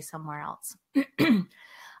them say somewhere else.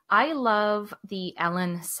 I love the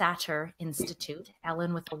Ellen Satter Institute,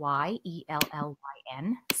 Ellen with a Y,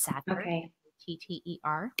 Ellyn, Satter,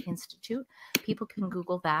 Tter Institute. People can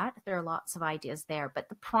Google that. There are lots of ideas there. But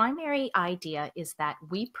the primary idea is that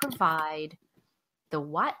we provide the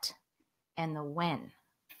what and the when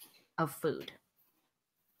of food.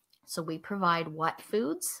 So we provide what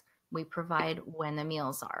foods, we provide when the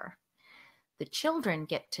meals are. The children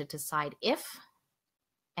get to decide if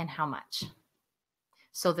and how much.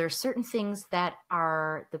 So there are certain things that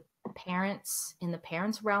are in the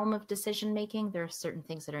parents' realm of decision making. There are certain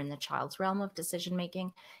things that are in the child's realm of decision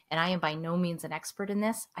making. And I am by no means an expert in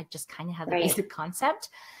this. I just kind of have the basic concept.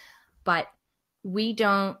 But we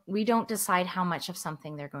don't decide how much of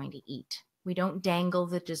something they're going to eat. We don't dangle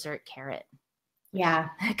the dessert carrot. Yeah.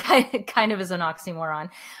 Kind of is an oxymoron,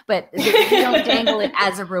 but we don't dangle it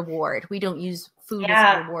as a reward. We don't use food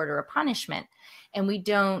as a reward or a punishment. And we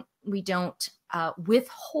don't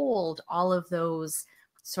withhold all of those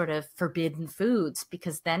sort of forbidden foods,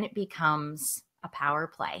 because then it becomes a power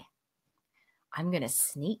play. I'm going to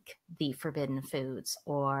sneak the forbidden foods,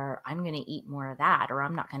 or I'm going to eat more of that, or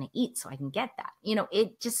I'm not going to eat so I can get that.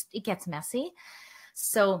 It gets messy.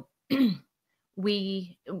 So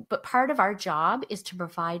but part of our job is to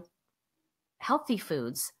provide healthy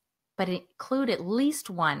foods, but include at least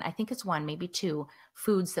one, I think it's one, maybe two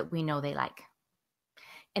foods that we know they like.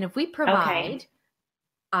 And if we provide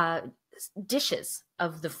dishes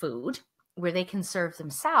of the food where they can serve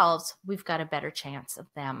themselves, we've got a better chance of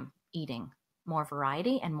them eating more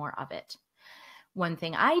variety and more of it. One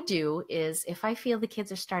thing I do is, if I feel the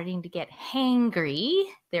kids are starting to get hangry,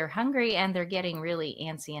 they're hungry and they're getting really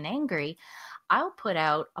antsy and angry, I'll put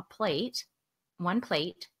out one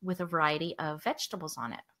plate with a variety of vegetables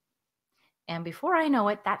on it. And before I know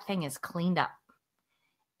it, that thing is cleaned up.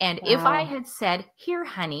 And if I had said, here,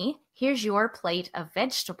 honey, here's your plate of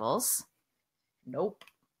vegetables. Nope.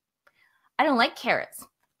 I don't like carrots.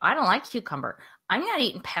 I don't like cucumber. I'm not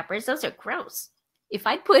eating peppers. Those are gross. If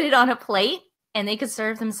I put it on a plate and they could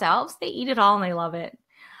serve themselves, they eat it all and they love it.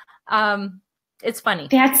 It's funny.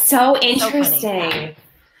 That's so interesting.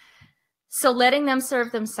 So letting them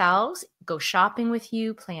serve themselves, go shopping with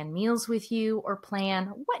you, plan meals with you, or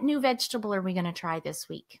plan what new vegetable are we going to try this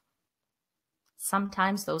week.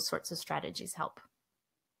 Sometimes those sorts of strategies help.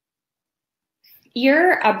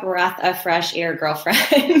 You're a breath of fresh air,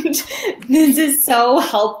 girlfriend. This is so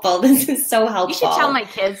helpful. You should tell my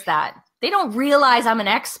kids that. They don't realize I'm an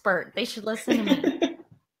expert. They should listen to me.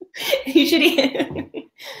 You should.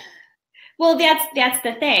 Well, that's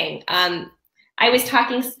the thing. I was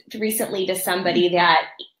talking recently to somebody that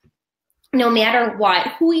no matter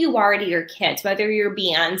who you are to your kids, whether you're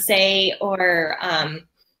Beyonce or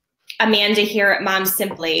Amanda here at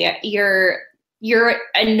MomSimply, you're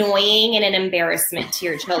annoying and an embarrassment to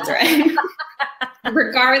your children,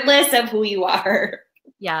 regardless of who you are.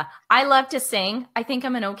 Yeah, I love to sing. I think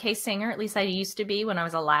I'm an okay singer. At least I used to be when I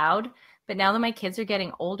was allowed. But now that my kids are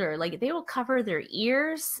getting older, like, they will cover their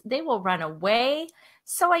ears. They will run away.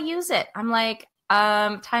 So I use it. I'm like,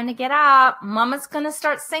 time to get up. Mama's going to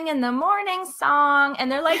start singing the morning song.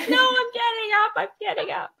 And they're like, no, I'm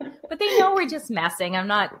getting up. But they know we're just messing. I'm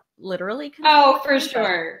not literally. Oh, for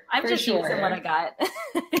sure. I'm just using what I got.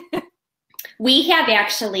 We have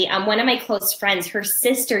actually, one of my close friends, her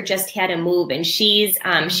sister just had a move, and she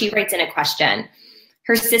writes in a question.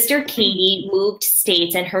 Her sister, Katie, moved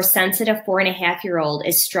states, and her sensitive 4.5-year-old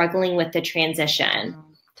is struggling with the transition.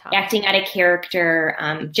 Acting out of character,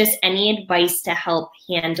 just any advice to help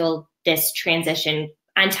handle this transition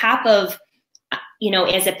on top of,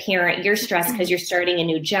 as a parent, you're stressed because you're starting a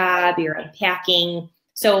new job, you're unpacking.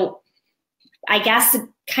 So I guess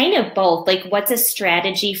kind of both, like what's a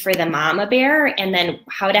strategy for the mama bear, and then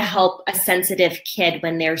how to help a sensitive kid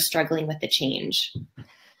when they're struggling with the change.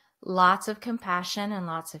 Lots of compassion and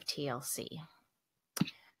lots of TLC.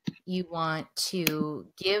 You want to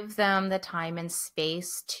give them the time and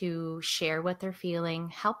space to share what they're feeling,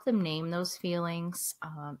 help them name those feelings,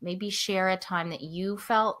 maybe share a time that you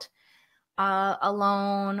felt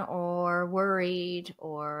alone or worried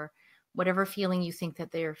or whatever feeling you think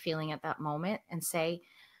that they're feeling at that moment, and say,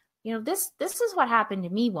 you know, this is what happened to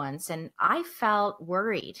me once and I felt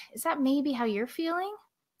worried. Is that maybe how you're feeling?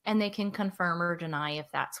 And they can confirm or deny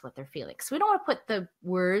if that's what they're feeling. So we don't want to put the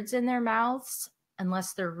words in their mouths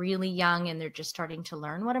unless they're really young and they're just starting to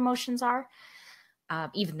learn what emotions are.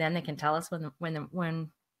 Even then they can tell us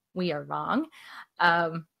when we are wrong.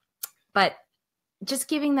 But just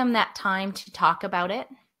giving them that time to talk about it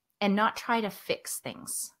and not try to fix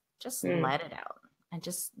things. Just let it out. And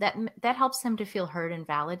just that helps them to feel heard and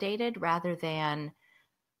validated rather than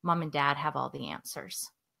mom and dad have all the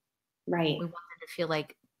answers. Right. We want them to feel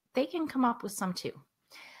like they can come up with some too.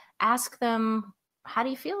 Ask them, how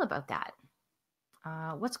do you feel about that?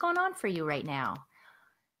 What's going on for you right now?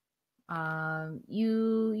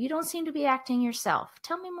 You don't seem to be acting yourself.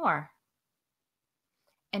 Tell me more.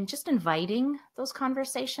 And just inviting those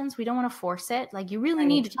conversations. We don't want to force it. Like, you really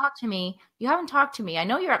need to talk to me. You haven't talked to me. I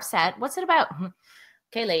know you're upset. What's it about?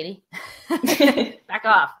 Okay, lady, back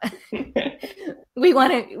off. We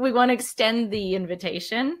want to extend the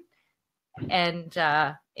invitation and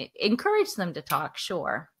encourage them to talk.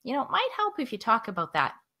 Sure, you know, it might help if you talk about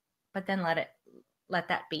that, but then let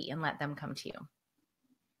that be and let them come to you.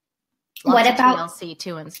 Lots of TLC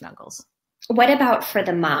too and snuggles. What about for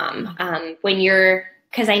the mom when you're?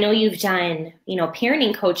 Because I know you've done, you know,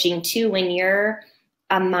 parenting coaching too. When you're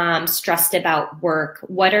a mom stressed about work,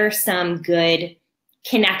 what are some good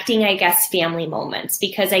connecting, I guess, family moments?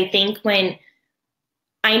 Because I think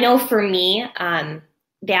I know for me,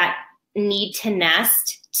 that need to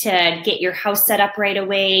nest, to get your house set up right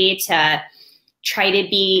away, to try to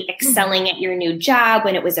be excelling at your new job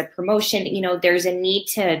when it was a promotion, you know, there's a need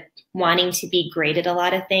to wanting to be great at a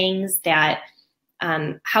lot of things that,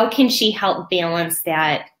 how can she help balance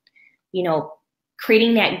that, you know,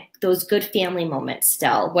 creating those good family moments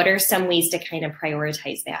still? What are some ways to kind of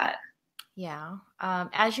prioritize that? Yeah.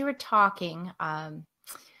 As you were talking, I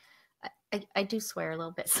do swear a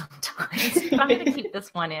little bit sometimes. I'm going to keep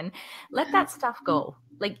this one in. Let that stuff go.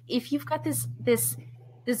 Like, if you've got this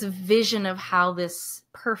vision of how this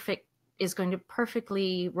is going to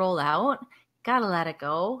perfectly roll out, gotta let it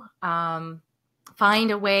go.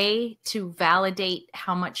 Find a way to validate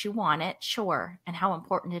how much you want it, sure, and how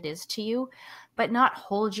important it is to you, but not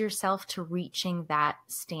hold yourself to reaching that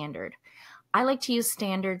standard. I like to use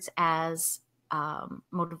standards as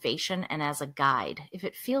motivation and as a guide. If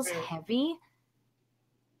it feels heavy,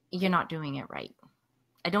 you're not doing it right.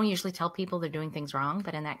 I don't usually tell people they're doing things wrong,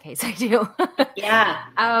 but in that case I do.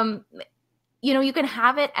 Yeah. You know, you can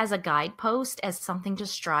have it as a guidepost, as something to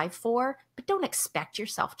strive for, but don't expect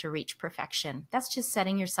yourself to reach perfection. That's just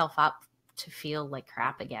setting yourself up to feel like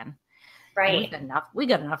crap again. Right. We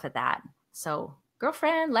got enough of that. So,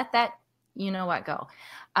 girlfriend, let that, you know what, go.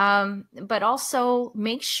 But also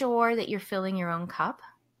make sure that you're filling your own cup,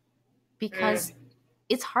 because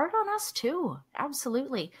it's hard on us too.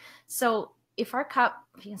 Absolutely. So if our cup,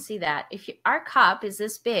 if you can see that, our cup is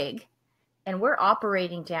this big and we're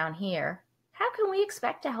operating down here, how can we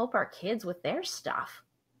expect to help our kids with their stuff?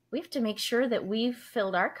 We have to make sure that we've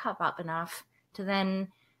filled our cup up enough to then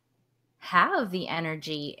have the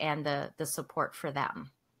energy and the support for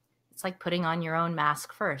them. It's like putting on your own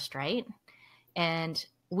mask first, right? And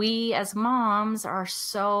we as moms are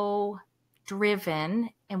so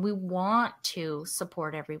driven and we want to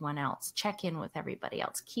support everyone else, check in with everybody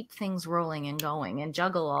else, keep things rolling and going and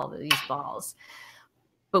juggle all of these balls.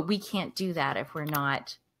 But we can't do that if we're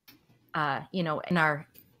not, you know, in our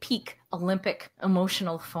peak Olympic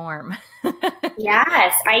emotional form.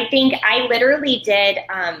 Yes, I think I literally did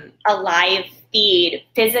a live feed,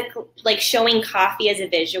 physical, like showing coffee as a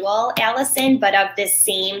visual, Alison, but of this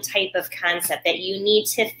same type of concept that you need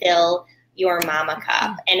to fill your mama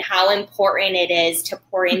cup and how important it is to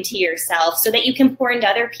pour into yourself so that you can pour into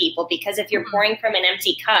other people. Because if you're pouring from an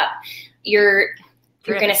empty cup, you're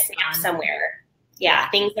going to snap somewhere. Yeah,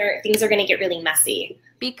 things are going to get really messy.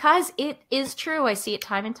 Because it is true. I see it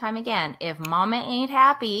time and time again. If mama ain't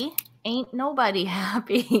happy, ain't nobody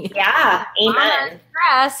happy. Yeah, amen. Mama's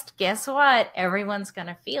stressed, guess what? Everyone's going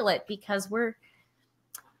to feel it, because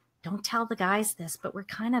don't tell the guys this, but we're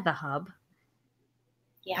kind of the hub.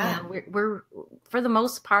 Yeah. You know, we're for the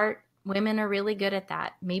most part, Women are really good at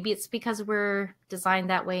that. Maybe it's because we're designed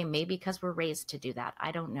that way. Maybe because we're raised to do that.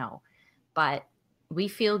 I don't know. But we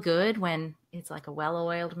feel good when it's like a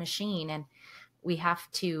well-oiled machine, and we have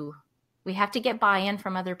to get buy-in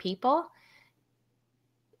from other people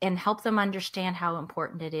and help them understand how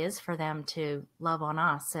important it is for them to love on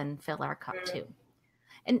us and fill our cup too.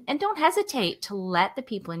 And don't hesitate to let the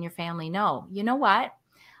people in your family know, you know what?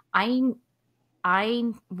 I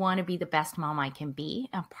want to be the best mom I can be.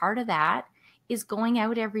 And part of that is going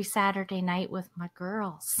out every Saturday night with my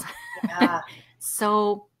girls. Yeah.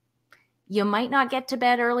 So you might not get to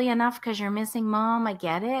bed early enough because you're missing mom. I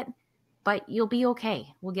get it, but you'll be okay.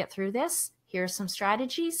 We'll get through this. Here's some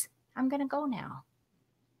strategies. I'm going to go now.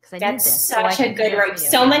 That's such a good word.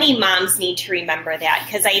 So many moms need to remember that,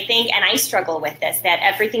 because I think, and I struggle with this, that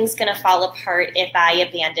everything's going to fall apart if I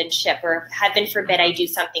abandon ship, or heaven forbid I do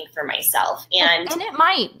something for myself. And it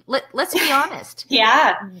might. Let's be honest.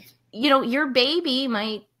 Yeah. You know, your baby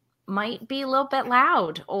might be a little bit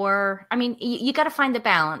loud, or, I mean, you got to find the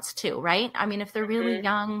balance too, right? I mean, if they're really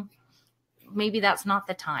young, maybe that's not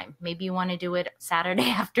the time. Maybe you want to do it Saturday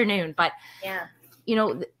afternoon, but yeah, you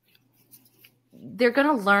know, they're going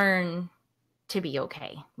to learn to be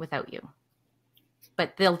okay without you,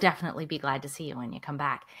 but they'll definitely be glad to see you when you come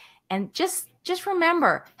back. And just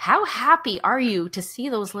remember, how happy are you to see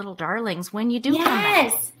those little darlings when you do come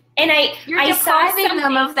back? And You're depriving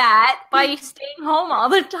them of that by staying home all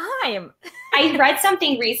the time. I read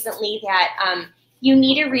something recently that you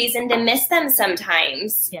need a reason to miss them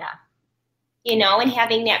sometimes. Yeah. You know, and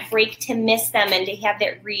having that break to miss them and to have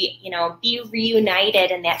that be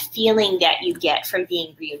reunited, and that feeling that you get from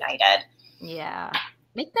being reunited. Yeah.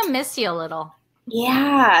 Make them miss you a little.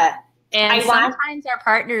 Yeah. And sometimes our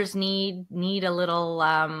partners need a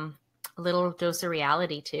little dose of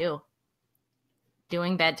reality too.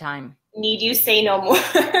 Doing bedtime. Need you say no more.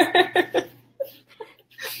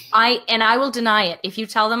 I will deny it. If you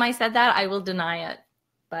tell them I said that, I will deny it.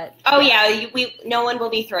 But no one will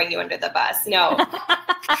be throwing you under the bus. No.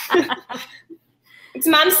 It's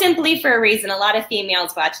MomSimply for a reason. A lot of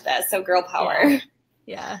females watch this, so girl power.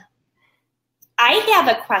 Yeah. I have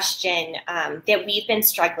a question that we've been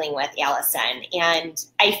struggling with, Alison, and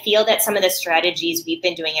I feel that some of the strategies we've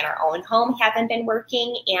been doing in our own home haven't been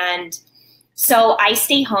working. And so I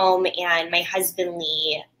stay home, and my husband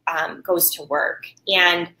Lee goes to work.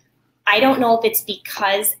 And I don't know if it's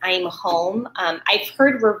because I'm home. I've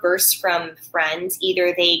heard reverse from friends. Either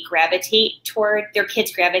their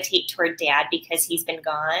kids gravitate toward dad because he's been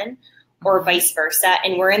gone, or vice versa.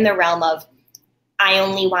 And we're in the realm of, I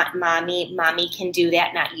only want mommy. Mommy can do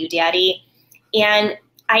that, not you, daddy. And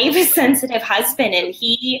I have a sensitive husband, and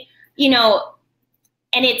he,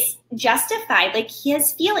 and it's justified. Like,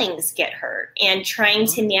 his feelings get hurt, and trying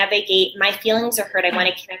to navigate, my feelings are hurt. I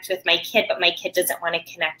want to connect with my kid, but my kid doesn't want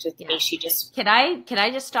to connect with me. She just. Can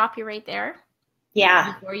I just stop you right there?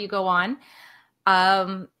 Yeah. Before you go on.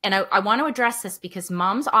 And I want to address this because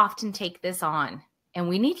moms often take this on, and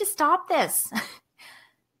we need to stop this.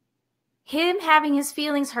 Him having his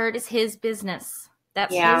feelings hurt is his business.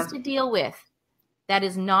 That's his to deal with. That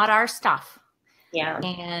is not our stuff. Yeah.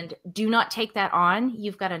 And do not take that on.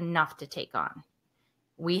 You've got enough to take on.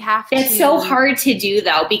 We have to. It's so hard to do,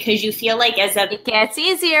 though, because you feel like it gets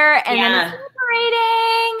easier, and then it's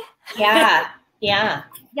liberating. Yeah. Yeah.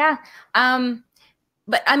 Yeah.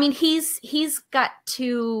 But I mean, he's got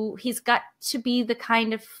to be the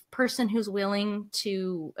kind of person who's willing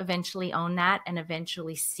to eventually own that and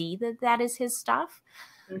eventually see that is his stuff.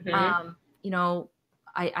 Mm-hmm.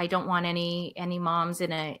 I don't want any moms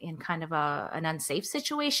in kind of an unsafe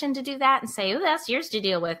situation to do that and say, oh, that's yours to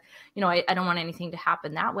deal with. I don't want anything to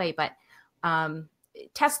happen that way, but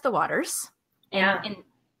test the waters and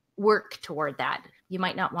work toward that. You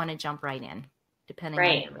might not want to jump right in, depending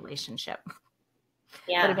on your relationship.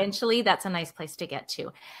 Yeah. But eventually that's a nice place to get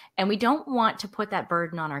to. And we don't want to put that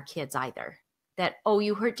burden on our kids either. That, oh,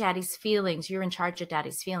 you hurt daddy's feelings. You're in charge of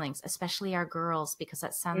daddy's feelings, especially our girls, because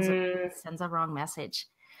that sends a wrong message.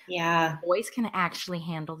 Yeah. Boys can actually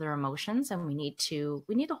handle their emotions, and we need to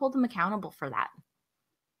hold them accountable for that.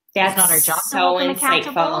 That's not our job so to hold them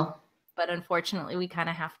insightful. Accountable, but unfortunately we kind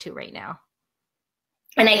of have to right now.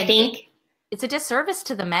 And I think it's a disservice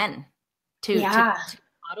to the men to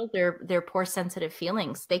model their poor sensitive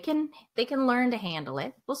feelings. They can learn to handle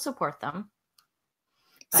it. We'll support them.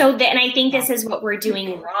 So and I think this is what we're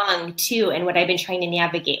doing wrong too, and what I've been trying to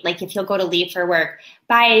navigate. Like, if he'll go to leave for work,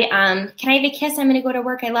 bye, can I have a kiss? I'm going to go to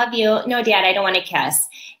work. I love you. No, Dad, I don't want a kiss.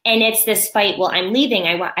 And it's this fight. Well, I'm leaving.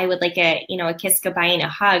 I would like a kiss goodbye and a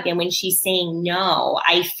hug. And when she's saying no,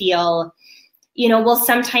 I feel, well,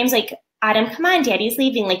 sometimes like Autumn, come on, daddy's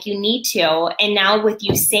leaving. Like, you need to. And now with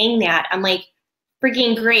you saying that, I'm like,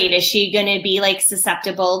 freaking great. Is she going to be like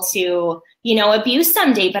susceptible to, you know, abuse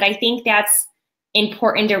someday? But I think that's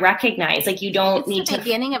important to recognize. Like, you don't need to. It's the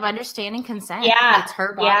beginning of understanding consent. Yeah. It's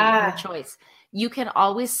her body, her choice. You can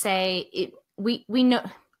always say it. We know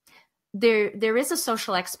there is a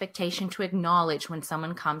social expectation to acknowledge when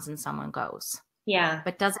someone comes and someone goes. Yeah.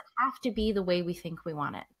 But does it have to be the way we think we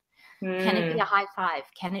want it? Can it be a high five?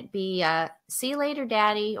 Can it be a see you later,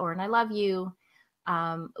 daddy, or an I love you?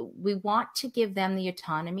 We want to give them the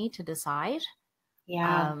autonomy to decide.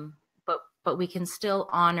 Yeah. But we can still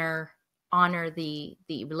honor the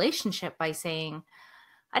relationship by saying,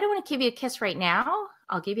 I don't want to give you a kiss right now.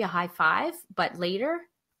 I'll give you a high five, but later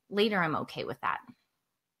I'm okay with that.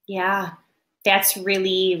 Yeah. That's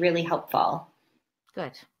really, really helpful.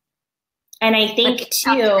 Good. And I think too,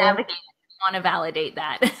 want to validate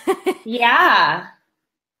that. Yeah.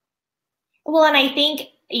 Well, and I think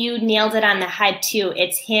you nailed it on the head too.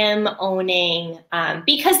 It's him owning,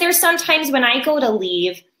 because there's sometimes when I go to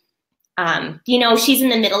leave, you know, she's in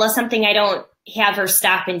the middle of something. I don't have her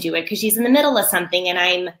stop and do it because she's in the middle of something, and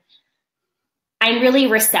I'm really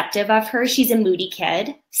receptive of her. She's a moody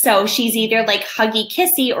kid. So she's either like huggy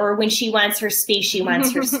kissy, or when she wants her space, she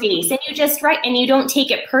wants her space. And you just, and you don't take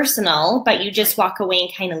it personal, but you just walk away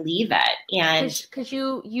and kind of leave it. And because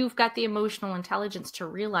you've got the emotional intelligence to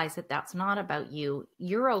realize that that's not about you.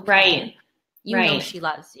 You're okay. Right. You know she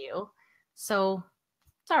loves you. So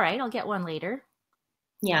it's all right. I'll get one later.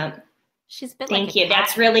 Yeah. She's been Thank you.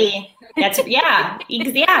 That's yeah.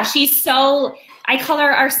 Yeah. She's so, I call her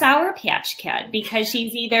our Sour Patch Kid, because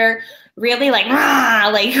she's either really like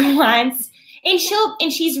wants, and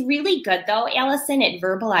she's really good though, Allison, at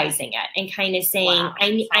verbalizing it and kind of saying, wow,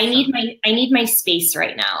 I need my space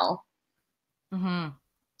right now. Mm-hmm.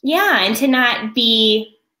 Yeah. And to not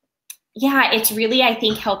be, it's really, I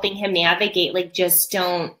think, helping him navigate, like, just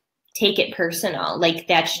don't take it personal. Like,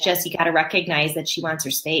 that's just, you got to recognize that she wants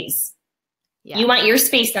her space. Yeah. You want your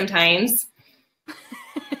space sometimes.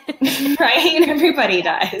 Right? Everybody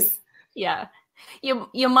does. Yeah.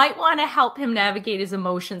 You might want to help him navigate his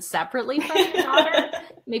emotions separately from your daughter.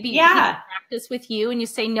 Maybe he can practice with you and you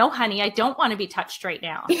say, no, honey, I don't want to be touched right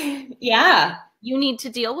now. Yeah. You need to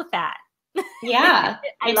deal with that. Yeah.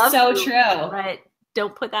 It's so true. But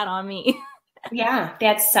don't put that on me. Yeah.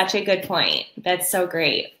 That's such a good point. That's so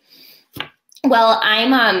great. Well,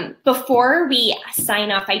 I'm, before we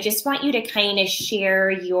sign off, I just want you to kind of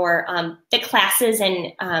share your, the classes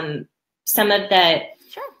and, some of the,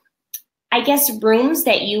 I guess, rooms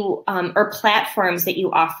that you, or platforms that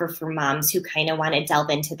you offer for moms who kind of want to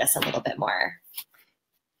delve into this a little bit more.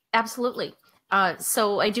 Absolutely.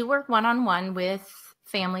 So I do work one-on-one with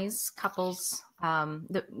families, couples,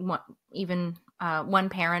 even one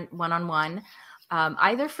parent one-on-one.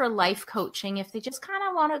 Either for life coaching, if they just kind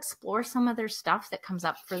of want to explore some of their stuff that comes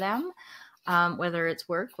up for them, whether it's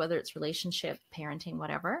work, whether it's relationship, parenting,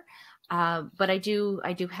 whatever. But I do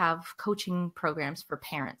have coaching programs for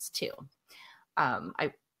parents too.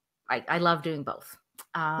 I love doing both.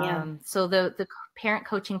 So the parent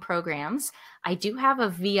coaching programs, I do have a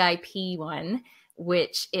VIP one,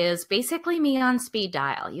 which is basically me on speed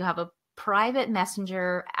dial. You have a private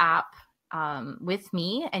messenger app with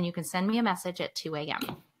me, and you can send me a message at 2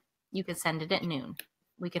 a.m. You can send it at noon.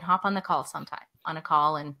 We can hop on the call sometime, on a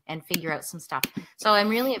call and figure out some stuff. So I'm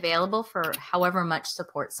really available for however much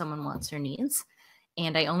support someone wants or needs.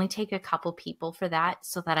 And I only take a couple people for that,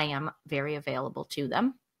 so that I am very available to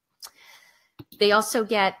them. They also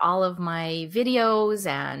get all of my videos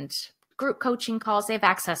and group coaching calls. They have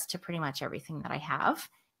access to pretty much everything that I have,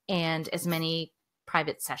 and as many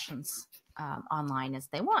private sessions online as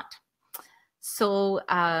they want. So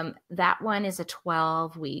that one is a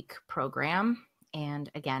 12-week program, and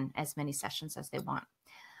again, as many sessions as they want.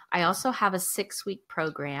 I also have a 6-week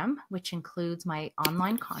program, which includes my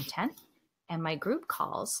online content and my group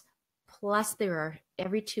calls. Plus,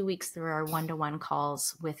 every 2 weeks, there are one-to-one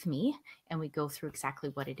calls with me, and we go through exactly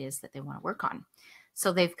what it is that they want to work on.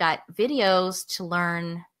 So they've got videos to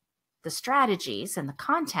learn the strategies and the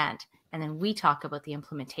content, and then we talk about the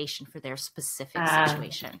implementation for their specific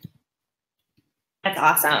situation. That's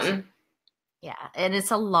awesome. Yeah, and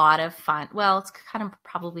it's a lot of fun. Well, it's kind of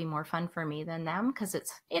probably more fun for me than them, because it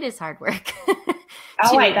is hard work.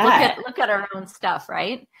 I bet. Look at our own stuff,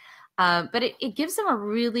 right? But it gives them a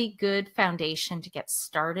really good foundation to get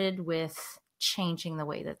started with changing the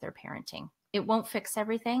way that they're parenting. It won't fix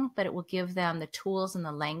everything, but it will give them the tools and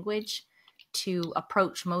the language to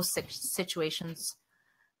approach most situations,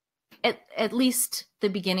 at least the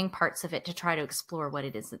beginning parts of it, to try to explore what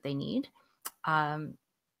it is that they need.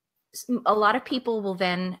 a lot of people will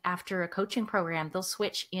then, after a coaching program, they'll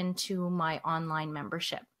switch into my online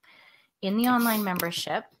membership. In the online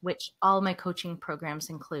membership, which all my coaching programs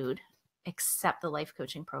include, except the life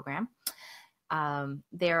coaching program,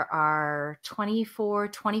 there are 24,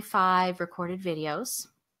 25 recorded videos,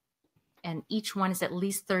 and each one is at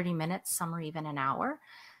least 30 minutes. Some are even an hour.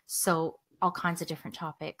 So all kinds of different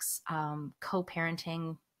topics,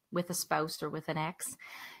 co-parenting with a spouse or with an ex,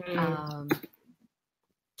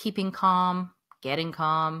 keeping calm, getting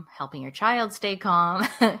calm, helping your child stay calm.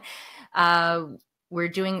 We're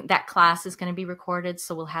doing that class is going to be recorded.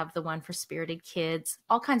 So we'll have the one for spirited kids,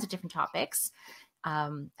 all kinds of different topics.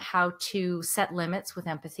 How to set limits with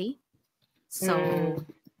empathy. So,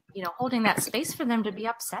 you know, holding that space for them to be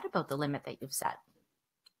upset about the limit that you've set,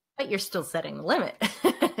 but you're still setting the limit.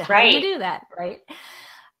 How do you do that? Right.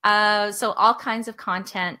 So all kinds of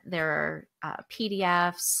content. There are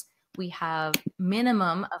PDFs. We have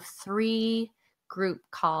minimum of 3 group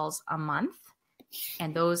calls a month,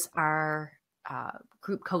 and those are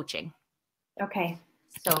group coaching. Okay.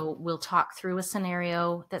 So we'll talk through a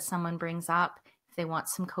scenario that someone brings up. If they want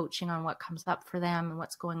some coaching on what comes up for them and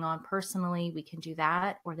what's going on personally, we can do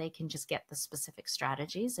that, or they can just get the specific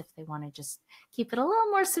strategies if they want to just keep it a little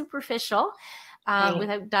more superficial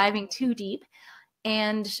without diving too deep.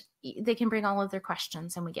 And they can bring all of their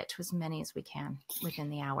questions, and we get to as many as we can within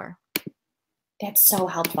the hour. That's so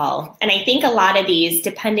helpful. And I think a lot of these,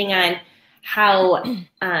 depending on how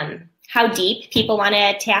deep people want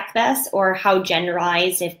to attack this, or how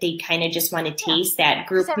generalized, if they kind of just want to taste that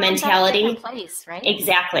group mentality. Place, right?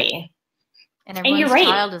 Exactly. And everyone's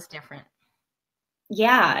child is different.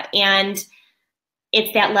 Yeah. And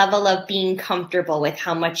it's that level of being comfortable with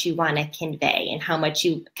how much you want to convey and how much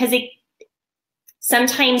because it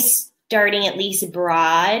sometimes starting at least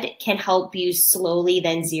broad can help you slowly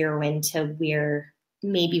then zero into where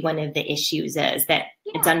maybe one of the issues is that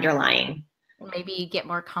it's underlying. Maybe you get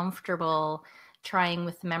more comfortable trying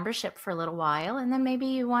with membership for a little while, and then maybe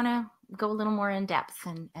you want to go a little more in depth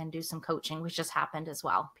and do some coaching, which just happened as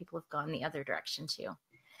well. People have gone the other direction too.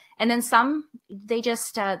 And then some, they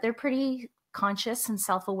just, they're pretty conscious and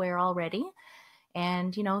self-aware already.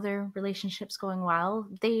 And, you know, their relationship's going well.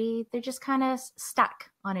 They're just kind of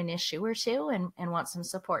stuck on an issue or two and want some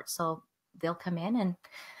support. So they'll come in and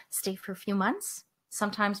stay for a few months.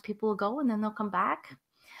 Sometimes people will go and then they'll come back.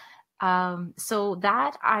 So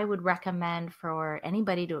that I would recommend for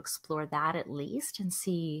anybody to explore that at least and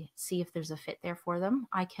see if there's a fit there for them.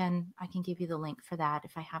 I can give you the link for that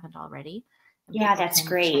if I haven't already. Yeah, that's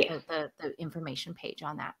great. Check out the information page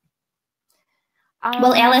on that.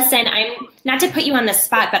 Well, Alison, I'm not to put you on the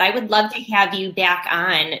spot, but I would love to have you back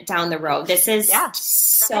on down the road. This is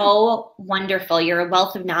so wonderful. You're a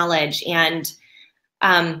wealth of knowledge, and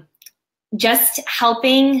just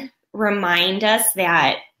helping remind us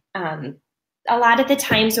that a lot of the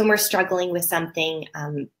times when we're struggling with something,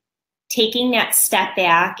 taking that step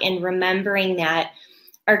back and remembering that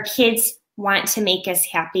our kids want to make us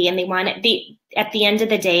happy, and at the end of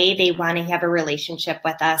the day, they want to have a relationship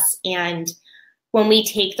with us. And when we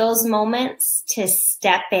take those moments to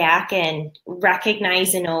step back and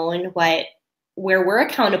recognize and own where we're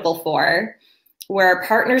accountable for, where our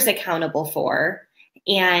partner's accountable for,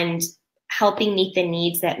 and helping meet the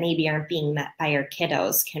needs that maybe aren't being met by our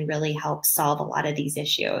kiddos can really help solve a lot of these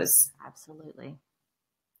issues. Absolutely.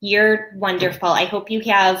 You're wonderful. I hope you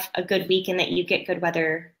have a good week and that you get good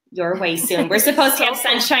weather your way soon. We're supposed to have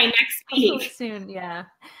sunshine next week. Soon, yeah.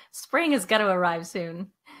 Spring is going to arrive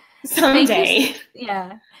soon. Someday.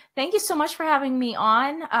 Thank you so much for having me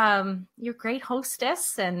on. You're a great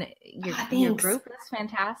hostess, and your group is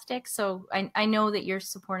fantastic. So I know that you're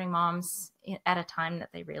supporting moms at a time that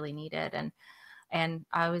they really need it. And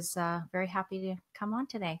I was very happy to come on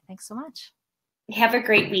today. Thanks so much. Have a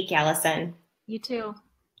great week, Alison. You too.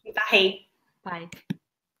 Bye. Bye.